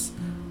dominions.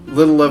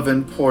 Little of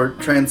import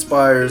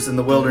transpires in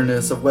the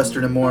wilderness of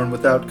Western Amorn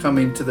without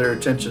coming to their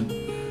attention.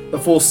 The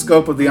full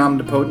scope of the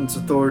omnipotent's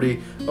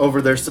authority over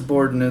their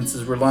subordinates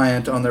is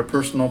reliant on their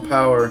personal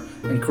power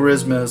and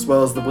charisma, as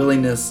well as the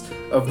willingness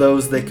of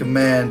those they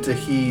command to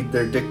heed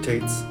their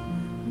dictates.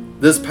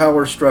 This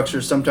power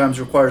structure sometimes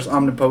requires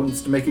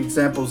omnipotents to make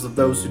examples of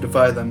those who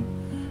defy them,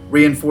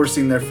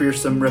 reinforcing their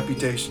fearsome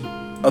reputation.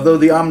 Although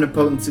the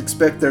omnipotents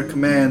expect their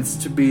commands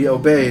to be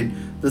obeyed,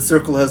 the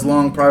Circle has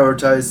long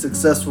prioritized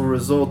successful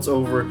results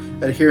over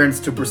adherence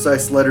to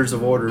precise letters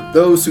of order.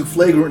 Those who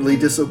flagrantly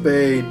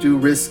disobey do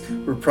risk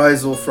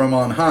reprisal from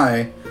on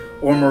high,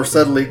 or more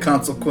subtly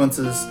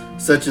consequences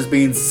such as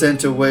being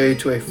sent away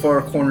to a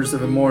far corners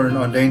of Amorn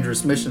on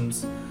dangerous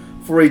missions.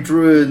 For a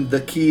druid, the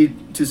key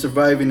to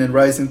surviving and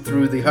rising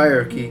through the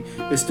hierarchy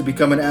is to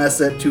become an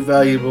asset too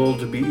valuable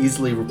to be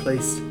easily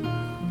replaced.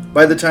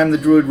 By the time the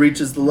druid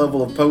reaches the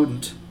level of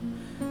potent,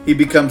 he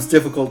becomes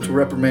difficult to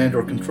reprimand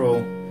or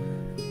control.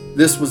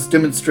 This was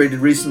demonstrated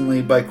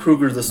recently by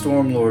Kruger the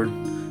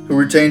Stormlord, who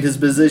retained his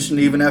position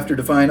even after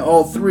defying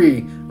all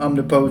three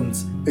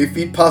omnipotents, a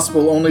feat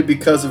possible only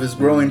because of his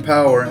growing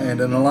power and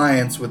an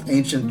alliance with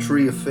ancient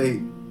Tree of Fate.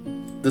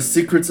 The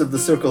secrets of the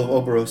Circle of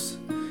Orboros.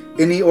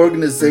 Any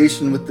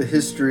organization with the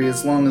history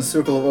as long as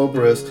Circle of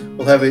Orboros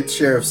will have its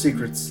share of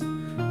secrets.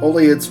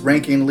 Only its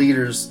ranking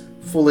leaders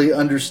fully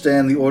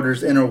understand the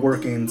Order's inner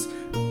workings,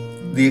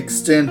 the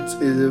extent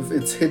of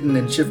its hidden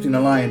and shifting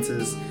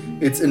alliances,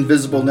 its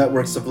invisible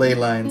networks of ley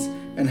lines,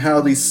 and how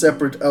these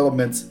separate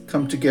elements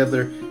come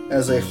together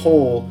as a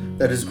whole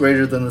that is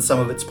greater than the sum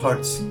of its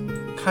parts.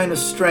 Kind of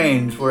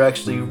strange we're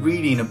actually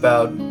reading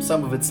about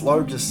some of its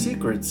largest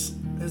secrets,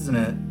 isn't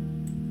it?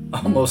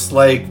 Almost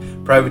like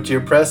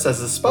Privateer Press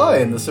has a spy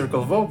in the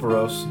Circle of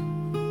Orboros.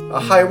 A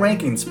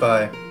high-ranking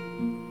spy.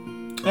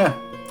 Yeah,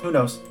 who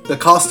knows? The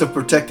cost of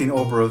protecting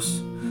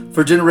Orboros.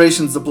 For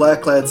generations, the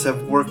Blackclads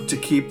have worked to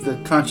keep the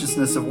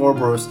consciousness of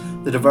Orboros,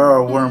 the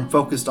devourer worm,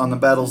 focused on the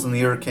battles in the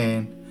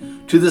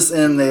Hurricane. To this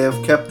end, they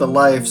have kept the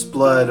life's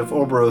blood of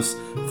Orboros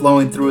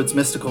flowing through its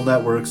mystical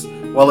networks,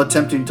 while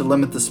attempting to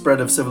limit the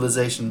spread of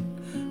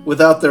civilization.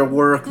 Without their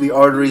work, the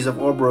arteries of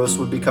Orboros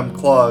would become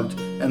clogged,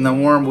 and the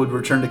worm would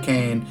return to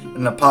Cain, and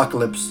an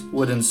apocalypse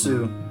would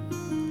ensue.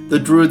 The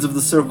Druids of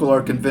the Circle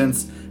are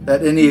convinced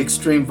that any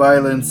extreme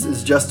violence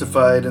is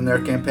justified in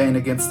their campaign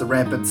against the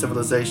rampant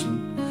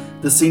civilization.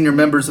 The senior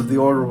members of the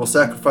Order will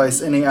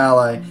sacrifice any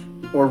ally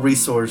or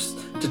resource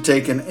to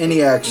take in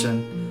any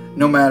action,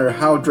 no matter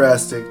how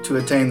drastic, to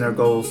attain their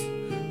goals.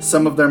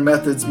 Some of their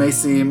methods may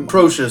seem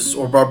atrocious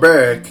or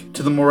barbaric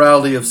to the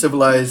morality of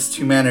civilized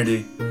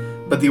humanity,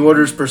 but the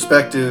Order's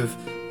perspective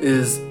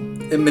is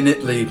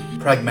eminently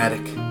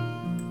pragmatic.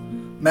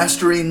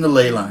 Mastering the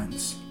ley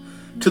lines.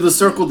 To the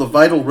Circle, the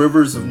vital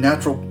rivers of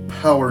natural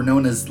power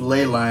known as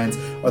ley lines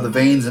are the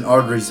veins and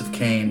arteries of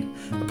Cain.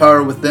 The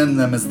power within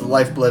them is the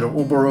lifeblood of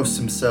Orboros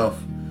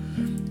himself,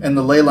 and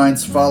the ley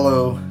lines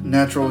follow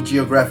natural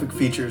geographic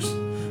features,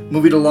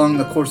 moving along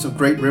the course of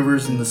great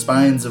rivers and the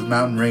spines of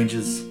mountain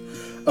ranges.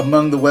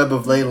 Among the web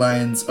of ley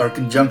lines are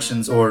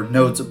conjunctions, or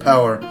nodes of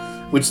power,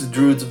 which the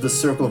Druids of the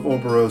Circle of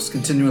Orboros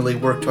continually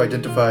work to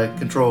identify,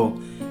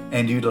 control,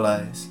 and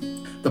utilize.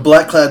 The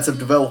Blackclads have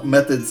developed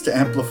methods to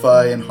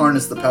amplify and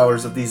harness the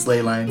powers of these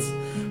ley lines.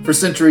 For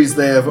centuries,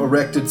 they have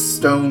erected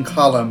stone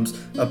columns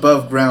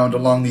above ground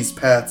along these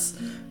paths.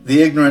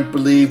 The ignorant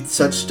believe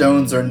such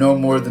stones are no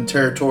more than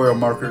territorial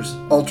markers,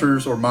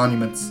 altars, or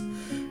monuments.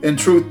 In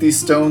truth, these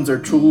stones are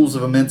tools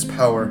of immense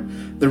power.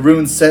 The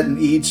runes set in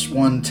each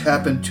one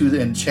tap into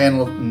and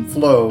channel and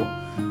flow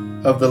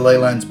of the ley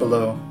lines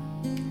below.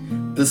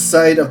 The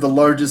site of the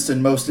largest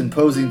and most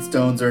imposing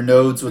stones are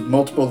nodes with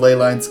multiple ley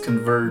lines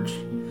converge.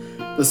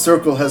 The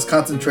Circle has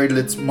concentrated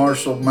its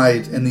martial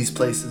might in these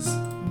places.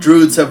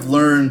 Druids have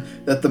learned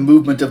that the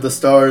movement of the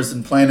stars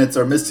and planets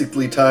are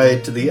mystically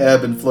tied to the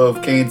ebb and flow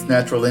of Cain's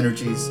natural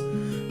energies.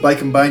 By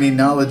combining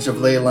knowledge of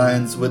ley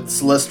lines with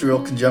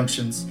celestial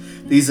conjunctions,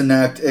 these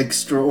enact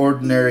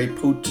extraordinary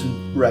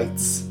potent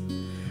rites.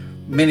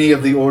 Many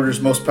of the Order's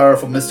most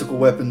powerful mystical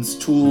weapons,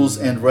 tools,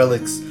 and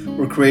relics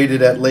were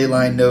created at ley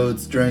line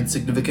nodes during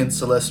significant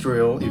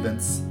celestial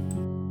events.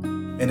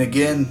 And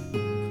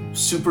again,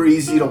 super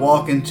easy to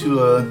walk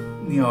into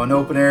an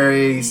open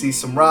area. You see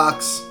some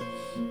rocks.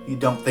 You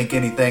don't think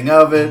anything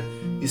of it.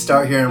 You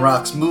start hearing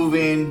rocks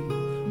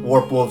moving,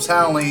 warp wolves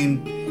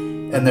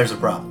howling, and there's a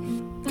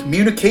problem.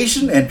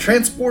 Communication and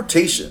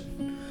transportation.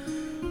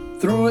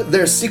 Through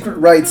their secret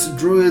rites,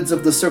 Druids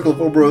of the Circle of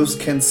Orboros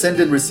can send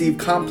and receive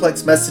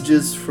complex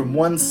messages from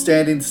one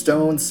standing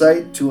stone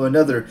site to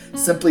another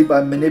simply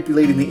by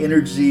manipulating the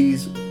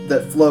energies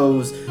that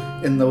flows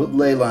in the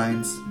ley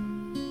lines.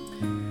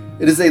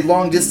 It is a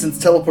long-distance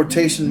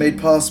teleportation made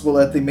possible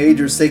at the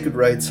major sacred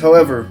rites.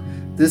 However,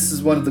 this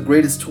is one of the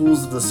greatest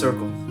tools of the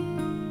Circle.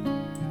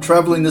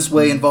 Traveling this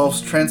way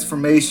involves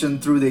transformation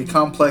through the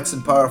complex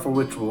and powerful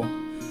ritual.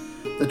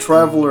 The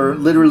traveler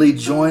literally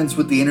joins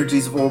with the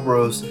energies of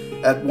Orboros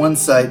at one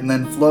site and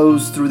then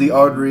flows through the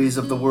arteries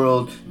of the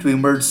world to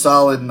emerge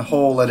solid and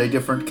whole at a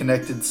different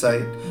connected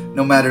site,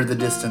 no matter the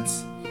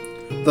distance.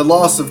 The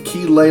loss of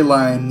key ley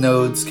line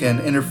nodes can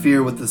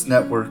interfere with this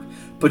network,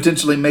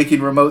 potentially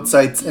making remote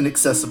sites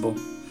inaccessible.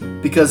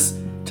 Because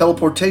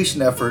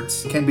teleportation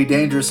efforts can be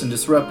dangerous and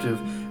disruptive,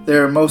 they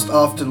are most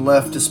often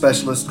left to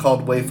specialists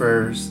called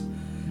wayfarers,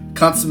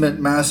 consummate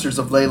masters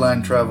of ley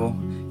line travel.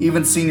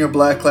 Even senior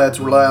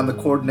Blackclads rely on the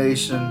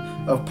coordination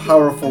of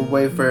powerful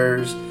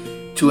wayfarers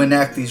to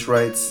enact these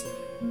rites,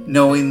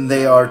 knowing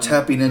they are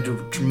tapping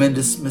into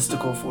tremendous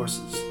mystical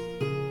forces.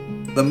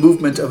 The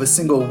movement of a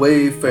single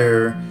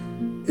wayfarer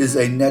is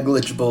a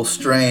negligible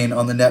strain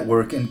on the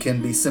network and can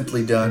be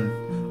simply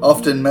done.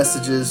 Often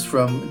messages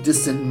from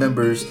distant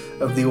members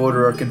of the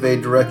Order are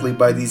conveyed directly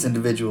by these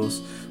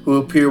individuals, who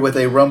appear with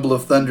a rumble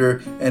of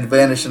thunder and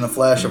vanish in a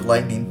flash of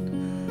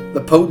lightning. The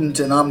potent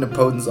and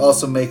omnipotents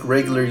also make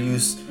regular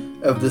use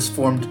of this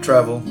form to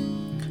travel.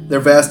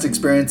 Their vast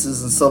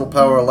experiences and subtle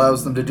power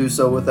allows them to do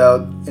so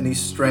without any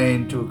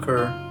strain to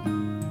occur.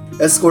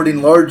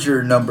 Escorting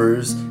larger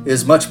numbers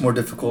is much more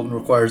difficult and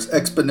requires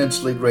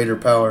exponentially greater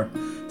power.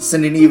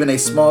 Sending even a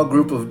small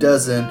group of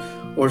dozen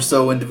or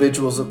so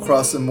individuals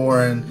across a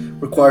moraine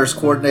requires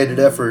coordinated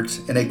effort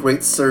and a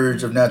great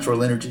surge of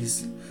natural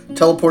energies.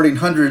 Teleporting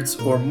hundreds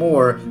or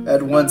more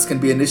at once can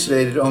be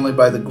initiated only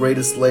by the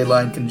greatest ley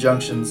line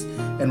conjunctions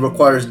and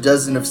requires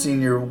dozens of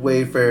senior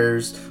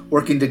wayfarers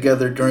working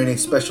together during a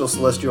special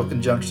celestial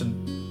conjunction.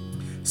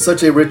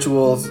 Such a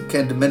ritual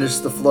can diminish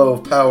the flow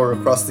of power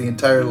across the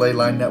entire ley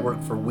line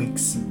network for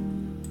weeks.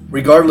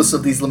 Regardless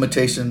of these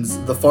limitations,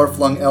 the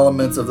far-flung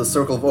elements of the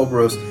Circle of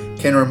Orboros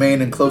can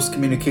remain in close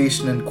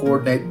communication and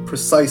coordinate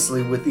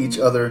precisely with each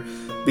other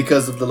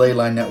because of the ley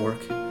line network.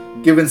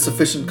 Given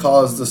sufficient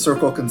cause, the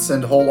Circle can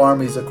send whole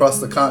armies across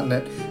the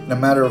continent in a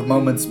matter of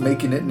moments,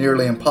 making it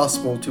nearly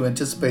impossible to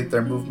anticipate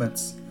their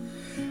movements.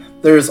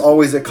 There is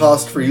always a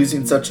cost for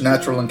using such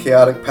natural and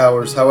chaotic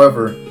powers.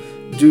 However,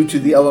 due to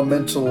the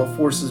elemental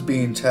forces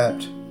being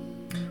tapped.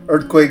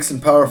 Earthquakes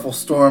and powerful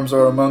storms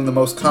are among the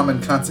most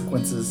common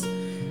consequences,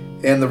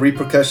 and the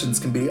repercussions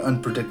can be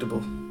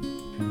unpredictable.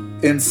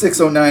 In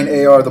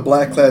 609 AR, the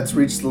Blackclads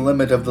reached the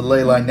limit of the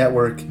ley line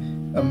network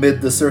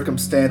amid the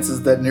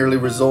circumstances that nearly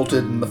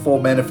resulted in the full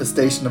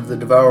manifestation of the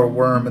Devourer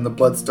Worm in the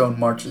Bloodstone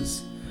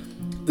Marches.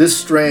 This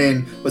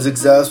strain was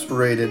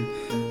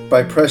exacerbated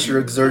by pressure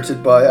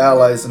exerted by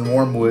allies in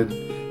Wormwood,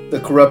 the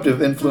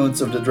corruptive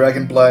influence of the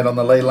Dragonblight on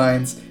the ley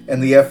lines,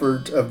 and the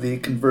effort of the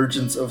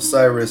convergence of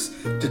Cyrus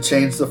to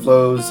change the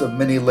flows of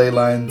many ley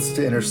lines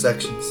to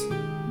intersections.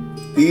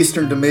 The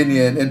Eastern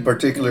Dominion, in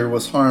particular,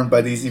 was harmed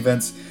by these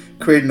events,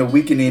 creating a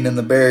weakening in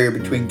the barrier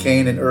between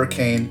Kane and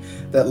Urkane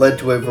that led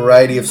to a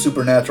variety of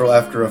supernatural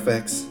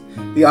aftereffects.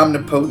 The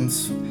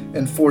Omnipotents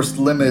enforced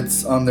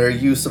limits on their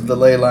use of the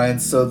ley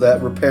lines so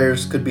that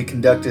repairs could be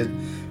conducted,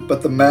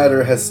 but the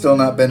matter has still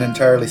not been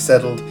entirely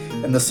settled,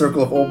 and the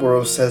Circle of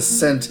Orboros has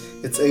sent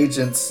its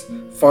agents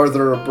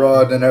farther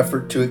abroad in an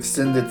effort to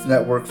extend its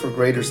network for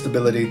greater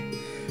stability.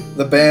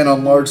 The ban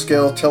on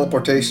large-scale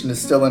teleportation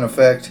is still in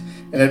effect,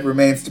 and it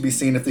remains to be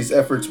seen if these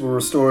efforts will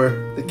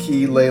restore the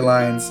key ley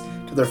lines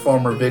to their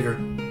former vigor.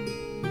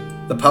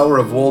 The power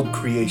of wold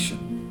creation.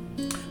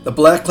 The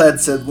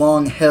Blackclads had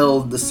long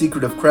held the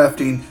secret of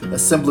crafting a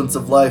semblance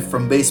of life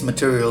from base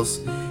materials,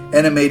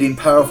 animating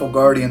powerful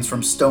guardians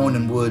from stone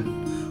and wood.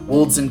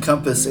 Wolds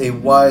encompass a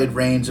wide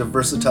range of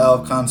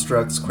versatile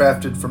constructs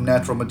crafted from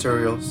natural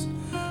materials.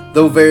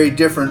 Though very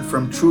different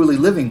from truly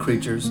living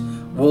creatures,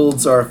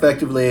 wolds are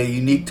effectively a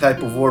unique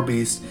type of war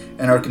beast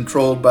and are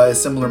controlled by a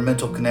similar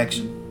mental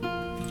connection.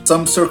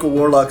 Some Circle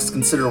Warlocks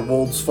consider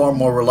wolds far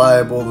more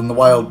reliable than the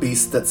wild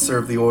beasts that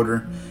serve the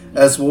Order.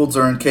 As wolds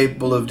are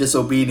incapable of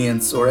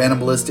disobedience or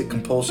animalistic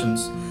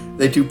compulsions,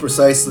 they do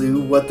precisely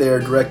what they are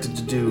directed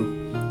to do.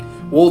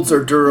 Wolds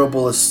are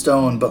durable as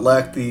stone, but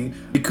lack the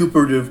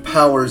recuperative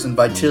powers and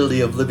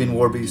vitality of living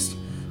warbeasts.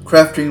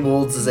 Crafting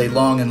wolds is a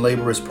long and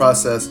laborious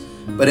process,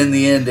 but in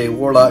the end a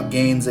warlock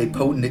gains a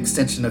potent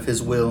extension of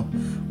his will.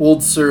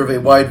 Wolds serve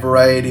a wide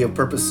variety of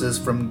purposes,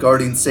 from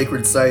guarding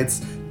sacred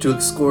sites to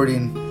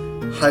escorting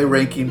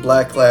high-ranking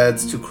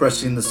Blackclads to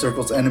crushing the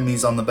Circle's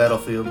enemies on the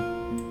battlefield.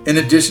 In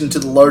addition to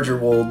the larger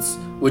wolds,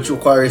 which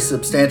require a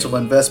substantial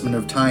investment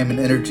of time and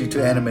energy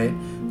to animate,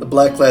 the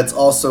Blackclads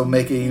also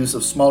make a use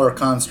of smaller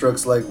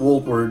constructs like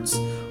woldwards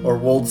or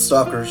wold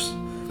stalkers,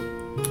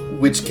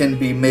 which can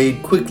be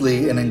made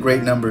quickly and in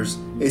great numbers.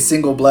 A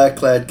single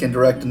Blackclad can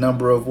direct a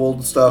number of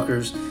wold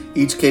stalkers,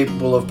 each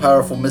capable of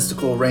powerful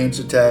mystical ranged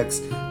attacks,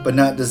 but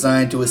not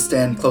designed to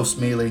withstand close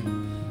melee.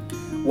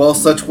 While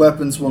such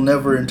weapons will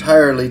never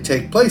entirely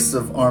take place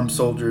of armed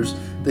soldiers,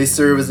 they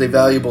serve as a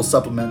valuable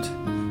supplement.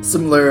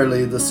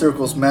 Similarly, the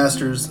Circle's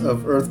masters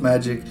of earth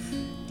magic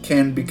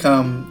can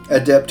become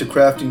adept to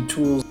crafting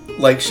tools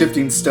like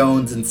shifting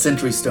stones and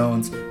sentry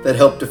stones that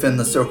help defend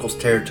the Circle's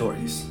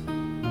territories.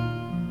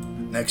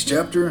 Next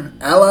chapter,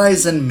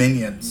 Allies and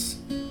Minions.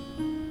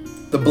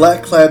 The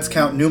Blackclads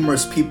count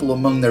numerous people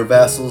among their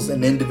vassals,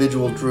 and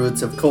individual druids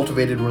have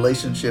cultivated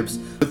relationships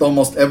with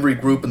almost every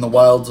group in the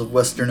wilds of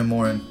Western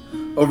Imoran.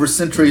 Over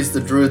centuries, the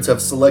druids have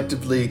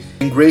selectively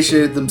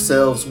ingratiated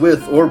themselves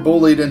with, or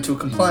bullied into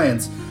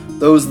compliance,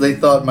 those they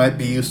thought might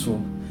be useful.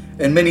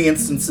 In many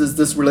instances,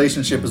 this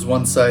relationship is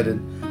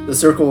one-sided. The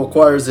Circle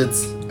requires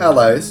its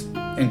allies,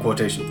 in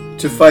quotation,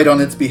 to fight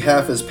on its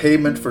behalf as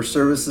payment for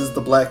services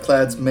the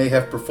Blackclads may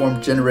have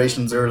performed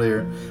generations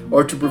earlier,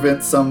 or to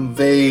prevent some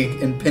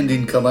vague,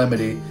 impending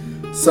calamity.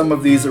 Some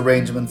of these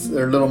arrangements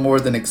are little more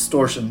than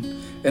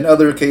extortion. In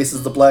other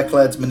cases, the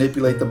Blackclads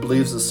manipulate the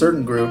beliefs of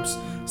certain groups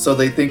so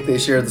they think they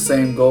share the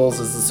same goals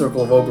as the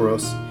Circle of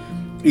Orboros,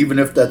 even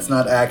if that's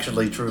not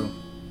actually true.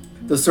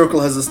 The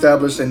Circle has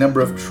established a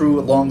number of true,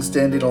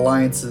 long-standing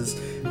alliances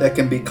that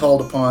can be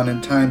called upon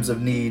in times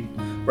of need.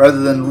 Rather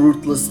than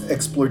ruthless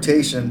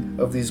exploitation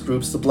of these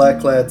groups, the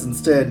Blackclads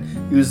instead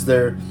use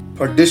their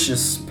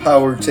prodigious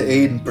power to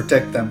aid and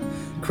protect them,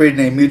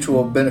 creating a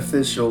mutual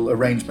beneficial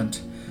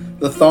arrangement.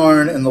 The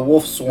Tharn and the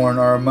Wolfsworn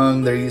are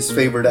among these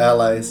favored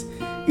allies.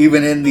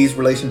 Even in these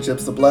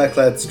relationships, the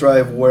Blackclads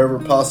strive wherever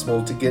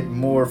possible to get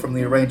more from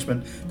the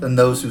arrangement than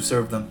those who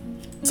serve them.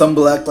 Some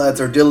Blackclads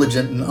are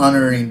diligent in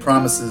honoring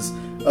promises,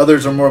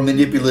 others are more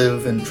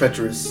manipulative and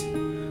treacherous.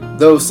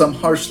 Though some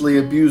harshly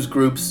abused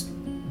groups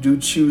do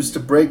choose to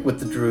break with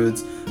the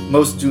druids,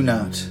 most do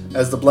not,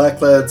 as the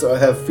Blackclads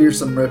have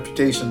fearsome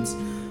reputations.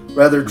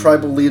 Rather,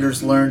 tribal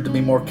leaders learn to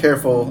be more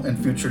careful in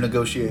future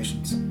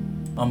negotiations.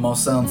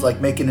 Almost sounds like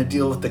making a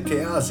deal with the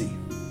Keazi.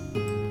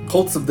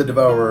 Cults of the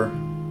Devourer.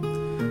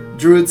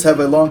 Druids have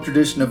a long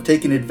tradition of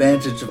taking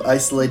advantage of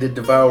isolated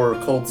Devourer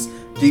cults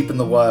deep in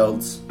the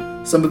wilds.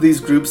 Some of these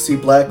groups see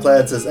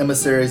Blackclads as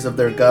emissaries of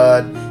their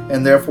god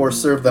and therefore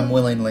serve them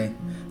willingly.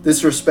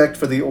 This respect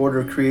for the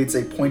Order creates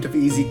a point of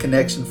easy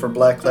connection for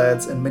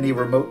Blackclads in many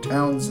remote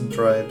towns and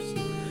tribes.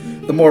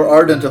 The more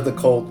ardent of the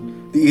cult,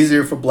 the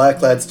easier for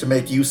Blackclads to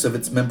make use of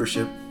its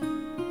membership.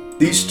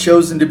 These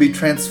chosen to be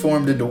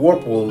transformed into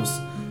warp wolves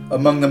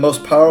among the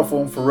most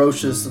powerful and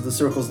ferocious of the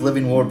Circle's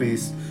living war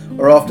beasts,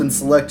 are often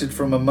selected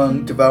from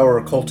among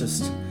devourer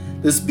cultists.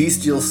 This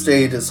bestial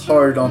state is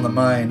hard on the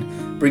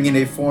mind, bringing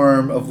a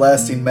form of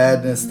lasting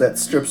madness that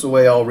strips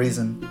away all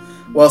reason.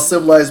 While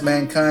civilized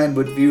mankind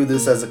would view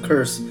this as a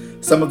curse,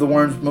 some of the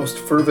worm's most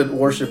fervent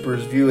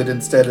worshippers view it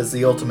instead as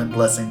the ultimate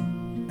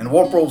blessing. And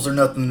warp wolves are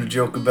nothing to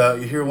joke about.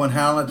 You hear one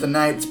howling at the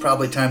night, it's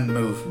probably time to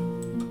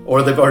move.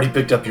 Or they've already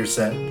picked up your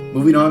scent.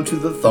 Moving on to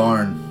the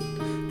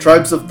Tharn.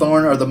 Tribes of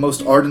Tharn are the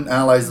most ardent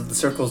allies at the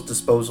Circle's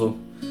disposal.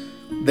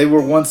 They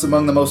were once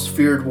among the most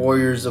feared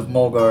warriors of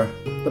Mulgar,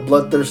 the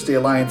bloodthirsty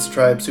alliance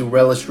tribes who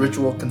relished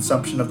ritual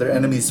consumption of their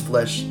enemies'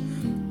 flesh.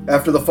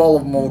 After the fall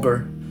of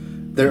Mulgar,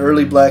 their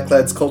early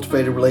Blacklads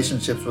cultivated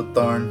relationships with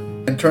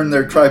Tharn, and turned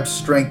their tribe's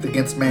strength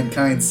against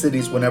mankind's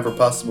cities whenever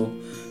possible.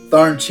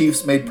 Tharn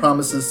chiefs made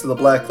promises to the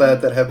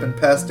Blacklad that have been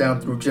passed down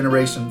through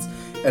generations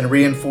and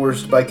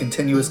reinforced by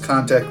continuous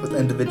contact with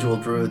individual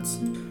druids.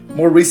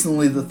 More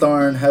recently, the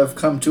Tharn have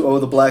come to owe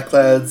the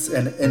Blacklads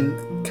an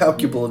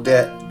incalculable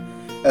debt,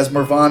 as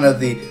Morvana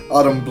the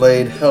Autumn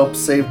Blade helped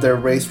save their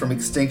race from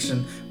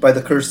extinction by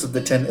the curse of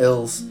the 10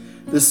 Ills.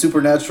 This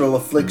supernatural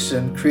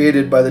affliction,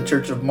 created by the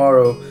Church of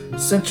Morrow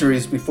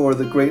centuries before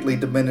the greatly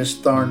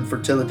diminished Tharn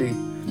fertility.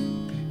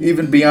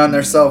 Even beyond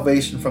their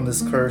salvation from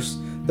this curse,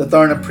 the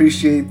Tharn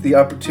appreciate the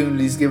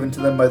opportunities given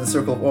to them by the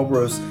Circle of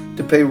Orboros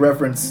to pay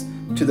reverence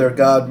to their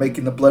god,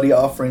 making the bloody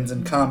offerings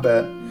in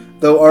combat.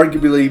 Though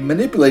arguably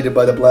manipulated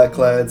by the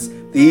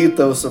Blacklads, the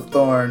ethos of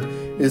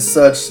Tharn is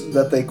such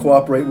that they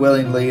cooperate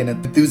willingly and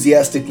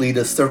enthusiastically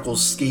to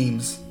Circle's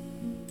schemes.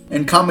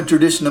 In common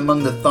tradition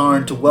among the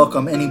Tharn to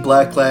welcome any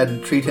Blacklad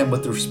and treat him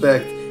with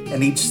respect,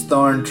 and each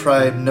Tharn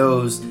tribe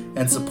knows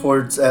and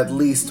supports at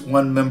least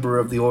one member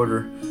of the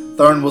order.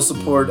 Tharn will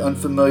support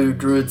unfamiliar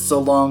druids so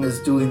long as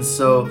doing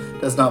so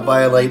does not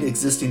violate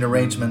existing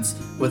arrangements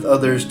with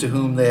others to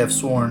whom they have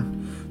sworn.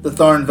 The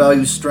Tharn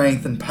value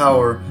strength and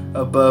power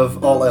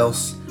above all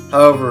else,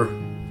 however,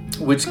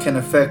 which can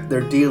affect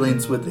their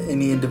dealings with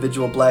any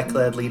individual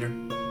Blacklad leader.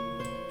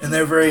 And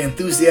they're very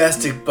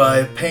enthusiastic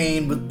by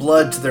paying with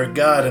blood to their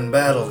god in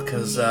battle,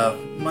 because,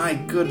 my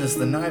goodness,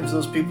 the knives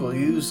those people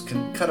use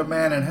can cut a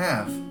man in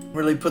half.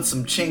 Really put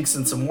some chinks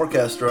in some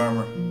Warcaster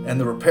armor, and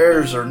the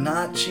repairs are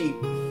not cheap.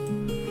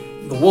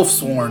 The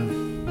Wolfsworn.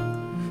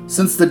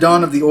 Since the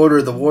dawn of the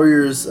Order, the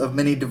warriors of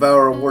many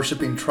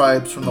devourer-worshipping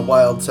tribes from the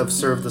wilds have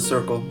served the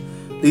Circle.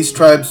 These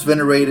tribes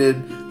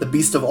venerated the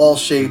beast of all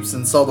shapes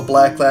and saw the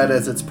Blacklad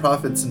as its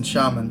prophets and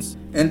shamans.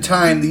 In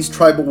time, these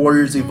tribal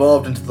warriors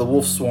evolved into the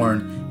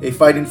Wolfsworn, a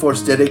fighting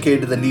force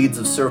dedicated to the needs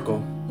of Circle.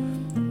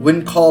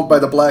 When called by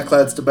the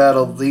Blacklads to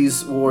battle,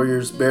 these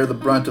warriors bear the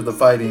brunt of the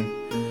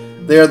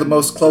fighting. They are the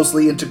most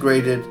closely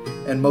integrated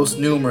and most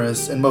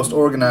numerous and most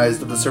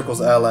organized of the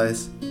Circle's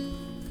allies.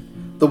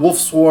 The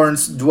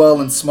Wolfsworns dwell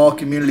in small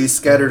communities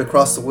scattered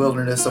across the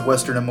wilderness of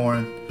western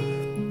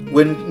Amoran.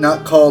 When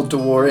not called to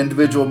war,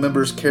 individual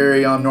members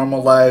carry on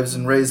normal lives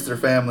and raise their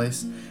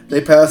families.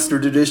 They pass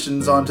their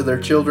traditions on to their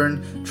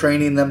children,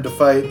 training them to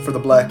fight for the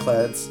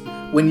Blacklads.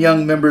 When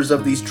young members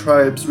of these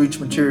tribes reach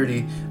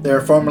maturity, they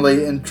are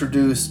formally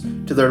introduced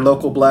to their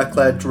local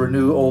Blacklad to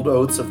renew old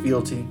oaths of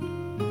fealty.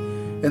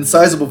 In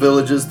sizable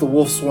villages, the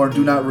Wolfsworn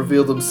do not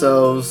reveal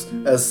themselves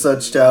as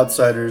such to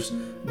outsiders,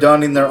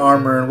 donning their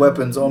armor and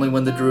weapons only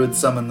when the druids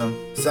summon them.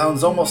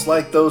 Sounds almost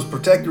like those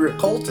protectorate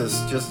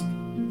cultists, just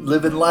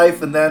living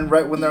life and then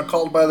right when they're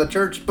called by the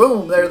church,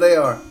 boom, there they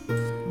are.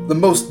 The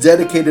most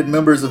dedicated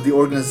members of the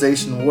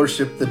organization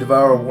worship the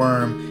Devourer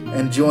Worm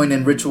and join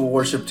in ritual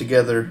worship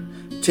together,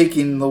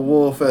 taking the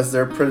wolf as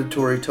their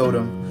predatory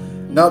totem.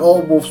 Not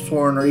all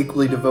Wolfsworn are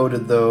equally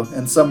devoted though,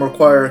 and some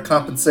require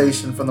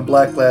compensation from the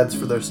Blacklads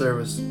for their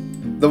service.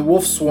 The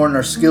Wolfsworn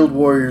are skilled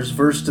warriors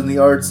versed in the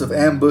arts of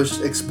ambush,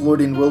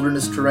 exploiting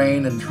wilderness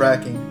terrain, and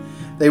tracking.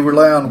 They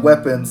rely on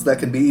weapons that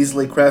can be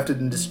easily crafted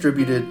and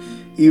distributed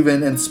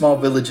even in small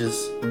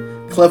villages.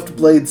 Cleft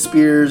blade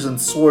spears and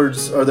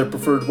swords are their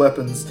preferred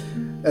weapons,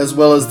 as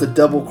well as the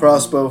double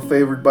crossbow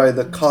favored by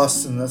the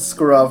Kos and the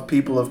Skurov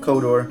people of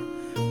Kodor.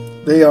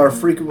 They are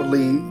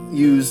frequently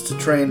used to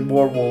train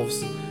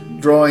werewolves,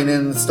 drawing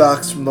in the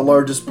stocks from the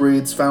largest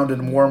breeds found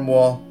in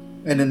Wormwall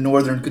and in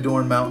northern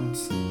Kadorn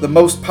Mountains. The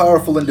most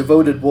powerful and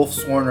devoted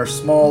Wolfsworn are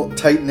small,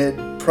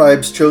 tight-knit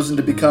tribes chosen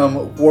to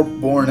become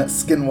warp-born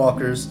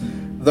skinwalkers.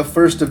 The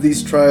first of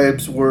these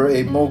tribes were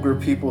a Mulgar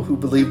people who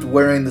believed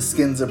wearing the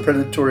skins of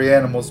predatory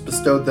animals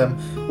bestowed them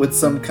with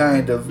some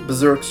kind of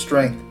berserk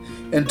strength.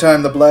 In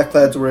time, the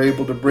Blacklads were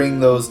able to bring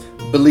those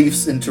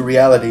beliefs into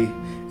reality,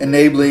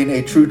 enabling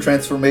a true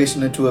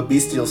transformation into a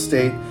bestial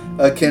state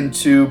akin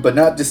to, but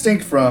not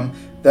distinct from,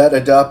 that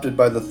adopted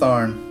by the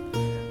Tharn.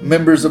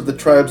 Members of the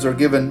tribes are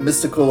given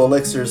mystical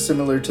elixirs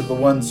similar to the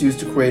ones used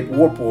to create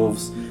warp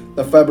wolves,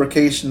 the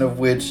fabrication of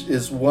which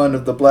is one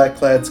of the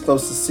Blacklad's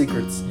closest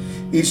secrets.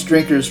 Each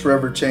drinker is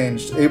forever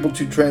changed, able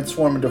to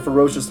transform into a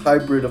ferocious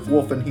hybrid of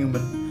wolf and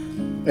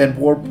human, and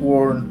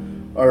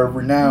warp-worn are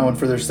renowned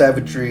for their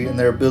savagery and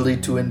their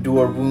ability to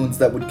endure wounds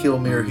that would kill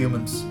mere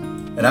humans.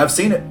 And I've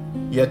seen it.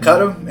 You cut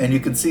them, and you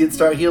can see it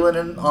start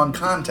healing on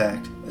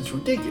contact. It's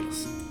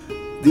ridiculous.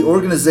 The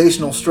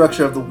organizational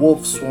structure of the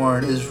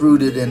Wolfsworn is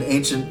rooted in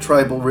ancient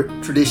tribal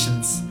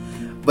traditions,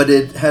 but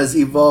it has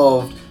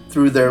evolved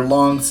through their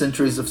long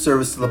centuries of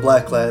service to the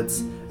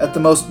Blacklads. At the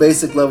most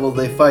basic level,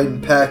 they fight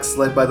in packs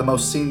led by the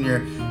most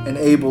senior and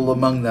able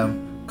among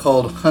them,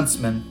 called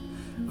huntsmen.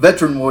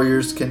 Veteran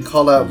warriors can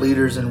call out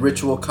leaders in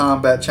ritual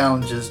combat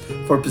challenges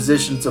for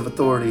positions of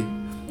authority.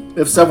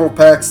 If several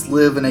packs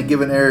live in a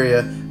given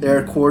area, they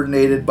are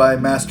coordinated by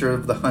a master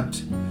of the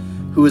hunt,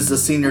 who is the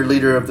senior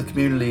leader of the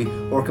community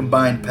or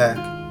combined pack.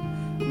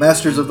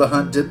 Masters of the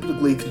hunt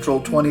typically control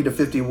 20 to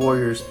 50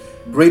 warriors.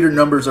 Greater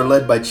numbers are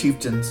led by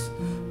chieftains,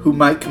 who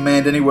might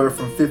command anywhere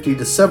from 50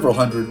 to several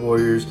hundred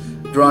warriors,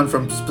 drawn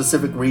from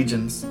specific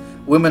regions.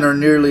 Women are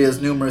nearly as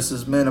numerous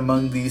as men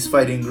among these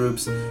fighting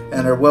groups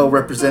and are well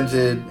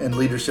represented in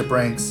leadership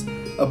ranks.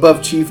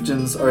 Above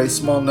chieftains are a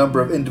small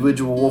number of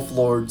individual wolf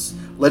lords,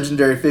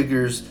 legendary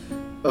figures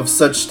of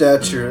such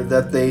stature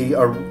that they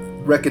are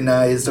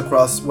recognized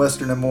across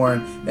Western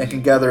Amoran and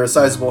can gather a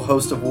sizable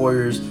host of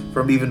warriors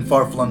from even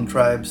far-flung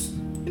tribes.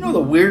 You know the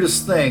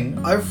weirdest thing?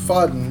 I've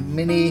fought in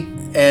many,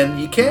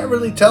 and you can't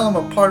really tell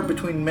them apart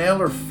between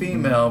male or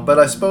female, but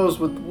I suppose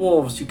with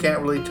wolves you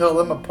can't really tell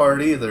them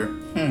apart either.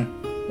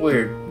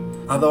 Weird.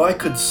 Although I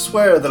could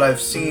swear that I've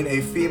seen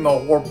a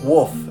female orc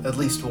wolf at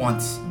least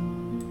once.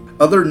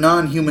 Other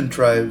non-human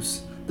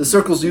tribes. The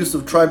Circle's use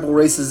of tribal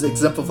races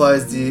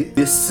exemplifies the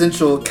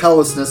essential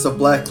callousness of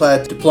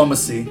black-clad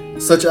diplomacy.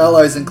 Such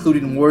allies,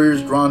 including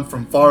warriors drawn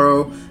from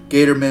Faro,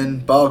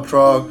 Gatormen,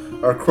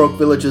 Bogtrog, or Croak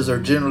villages, are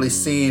generally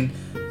seen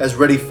as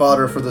ready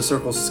fodder for the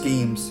Circle's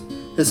schemes.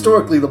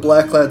 Historically, the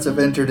Blacklads have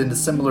entered into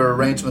similar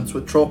arrangements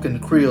with Trolkin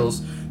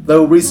Creels,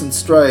 though recent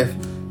strife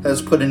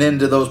has put an end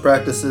to those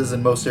practices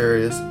in most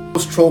areas.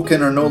 Most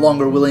Trolkin are no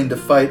longer willing to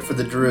fight for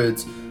the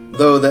Druids,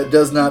 though that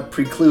does not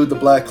preclude the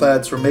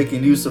Blacklads from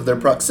making use of their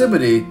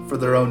proximity for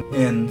their own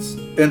ends.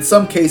 In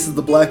some cases,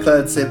 the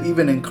Blacklads have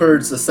even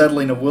encouraged the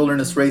settling of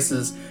wilderness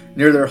races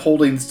near their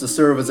holdings to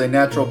serve as a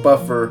natural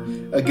buffer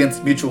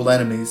against mutual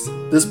enemies.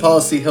 This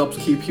policy helps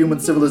keep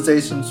human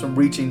civilizations from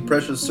reaching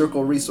precious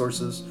Circle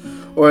resources,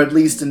 or at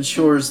least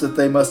ensures that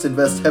they must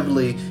invest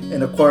heavily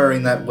in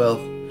acquiring that wealth.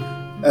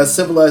 As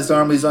civilized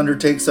armies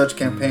undertake such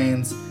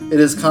campaigns, it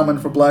is common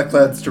for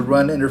Blacklads to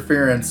run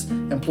interference,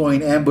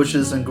 employing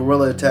ambushes and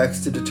guerrilla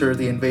attacks to deter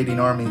the invading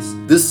armies.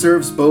 This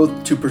serves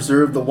both to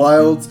preserve the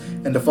wilds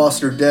and to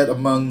foster debt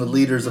among the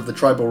leaders of the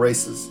tribal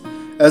races,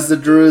 as the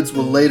Druids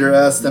will later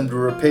ask them to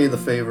repay the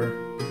favor.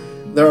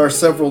 There are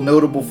several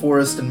notable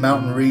forest and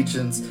mountain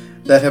regions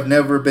that have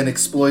never been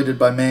exploited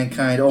by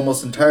mankind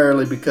almost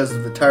entirely because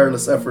of the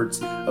tireless efforts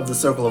of the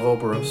Circle of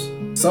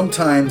Orboros.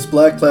 Sometimes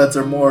Blacklads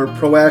are more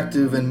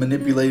proactive in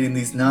manipulating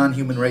these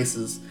non-human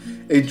races.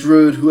 A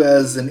druid who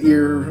has an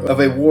ear of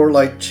a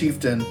warlike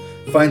chieftain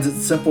finds it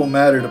simple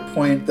matter to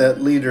point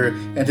that leader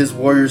and his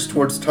warriors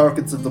towards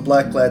targets of the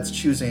Blacklads'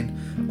 choosing.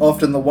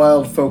 Often the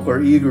wild folk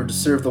are eager to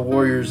serve the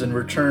warriors in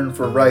return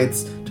for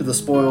rights to the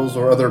spoils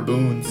or other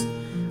boons.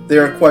 They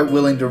are quite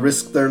willing to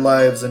risk their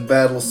lives in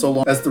battle so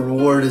long as the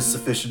reward is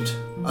sufficient.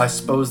 I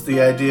suppose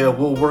the idea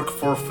we'll work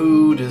for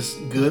food is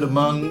good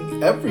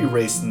among every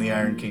race in the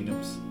Iron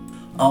Kingdoms.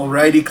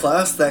 Alrighty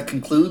class, that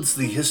concludes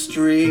the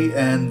history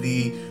and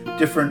the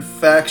different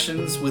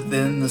factions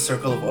within the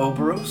Circle of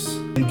Orboros,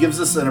 and gives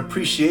us an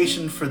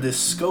appreciation for the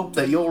scope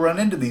that you'll run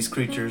into these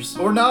creatures,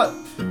 or not,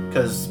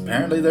 because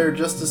apparently they're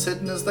just as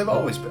hidden as they've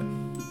always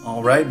been.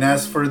 Alright, and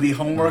as for the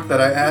homework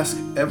that I ask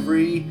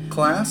every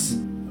class,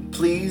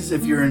 please,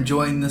 if you're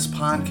enjoying this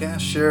podcast,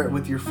 share it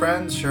with your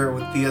friends, share it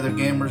with the other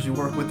gamers you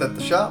work with at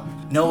the shop.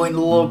 Knowing a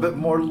little bit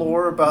more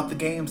lore about the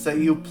games that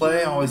you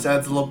play always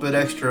adds a little bit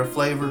extra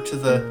flavor to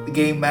the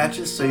game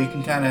matches, so you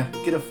can kind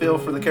of get a feel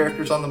for the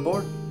characters on the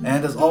board.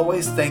 And as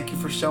always, thank you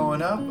for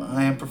showing up.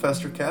 I am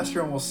Professor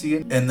Castor, and we'll see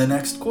you in the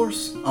next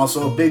course.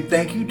 Also, a big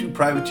thank you to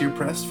Privateer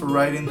Press for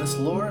writing this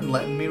lore and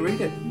letting me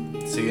read it.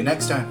 See you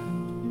next time.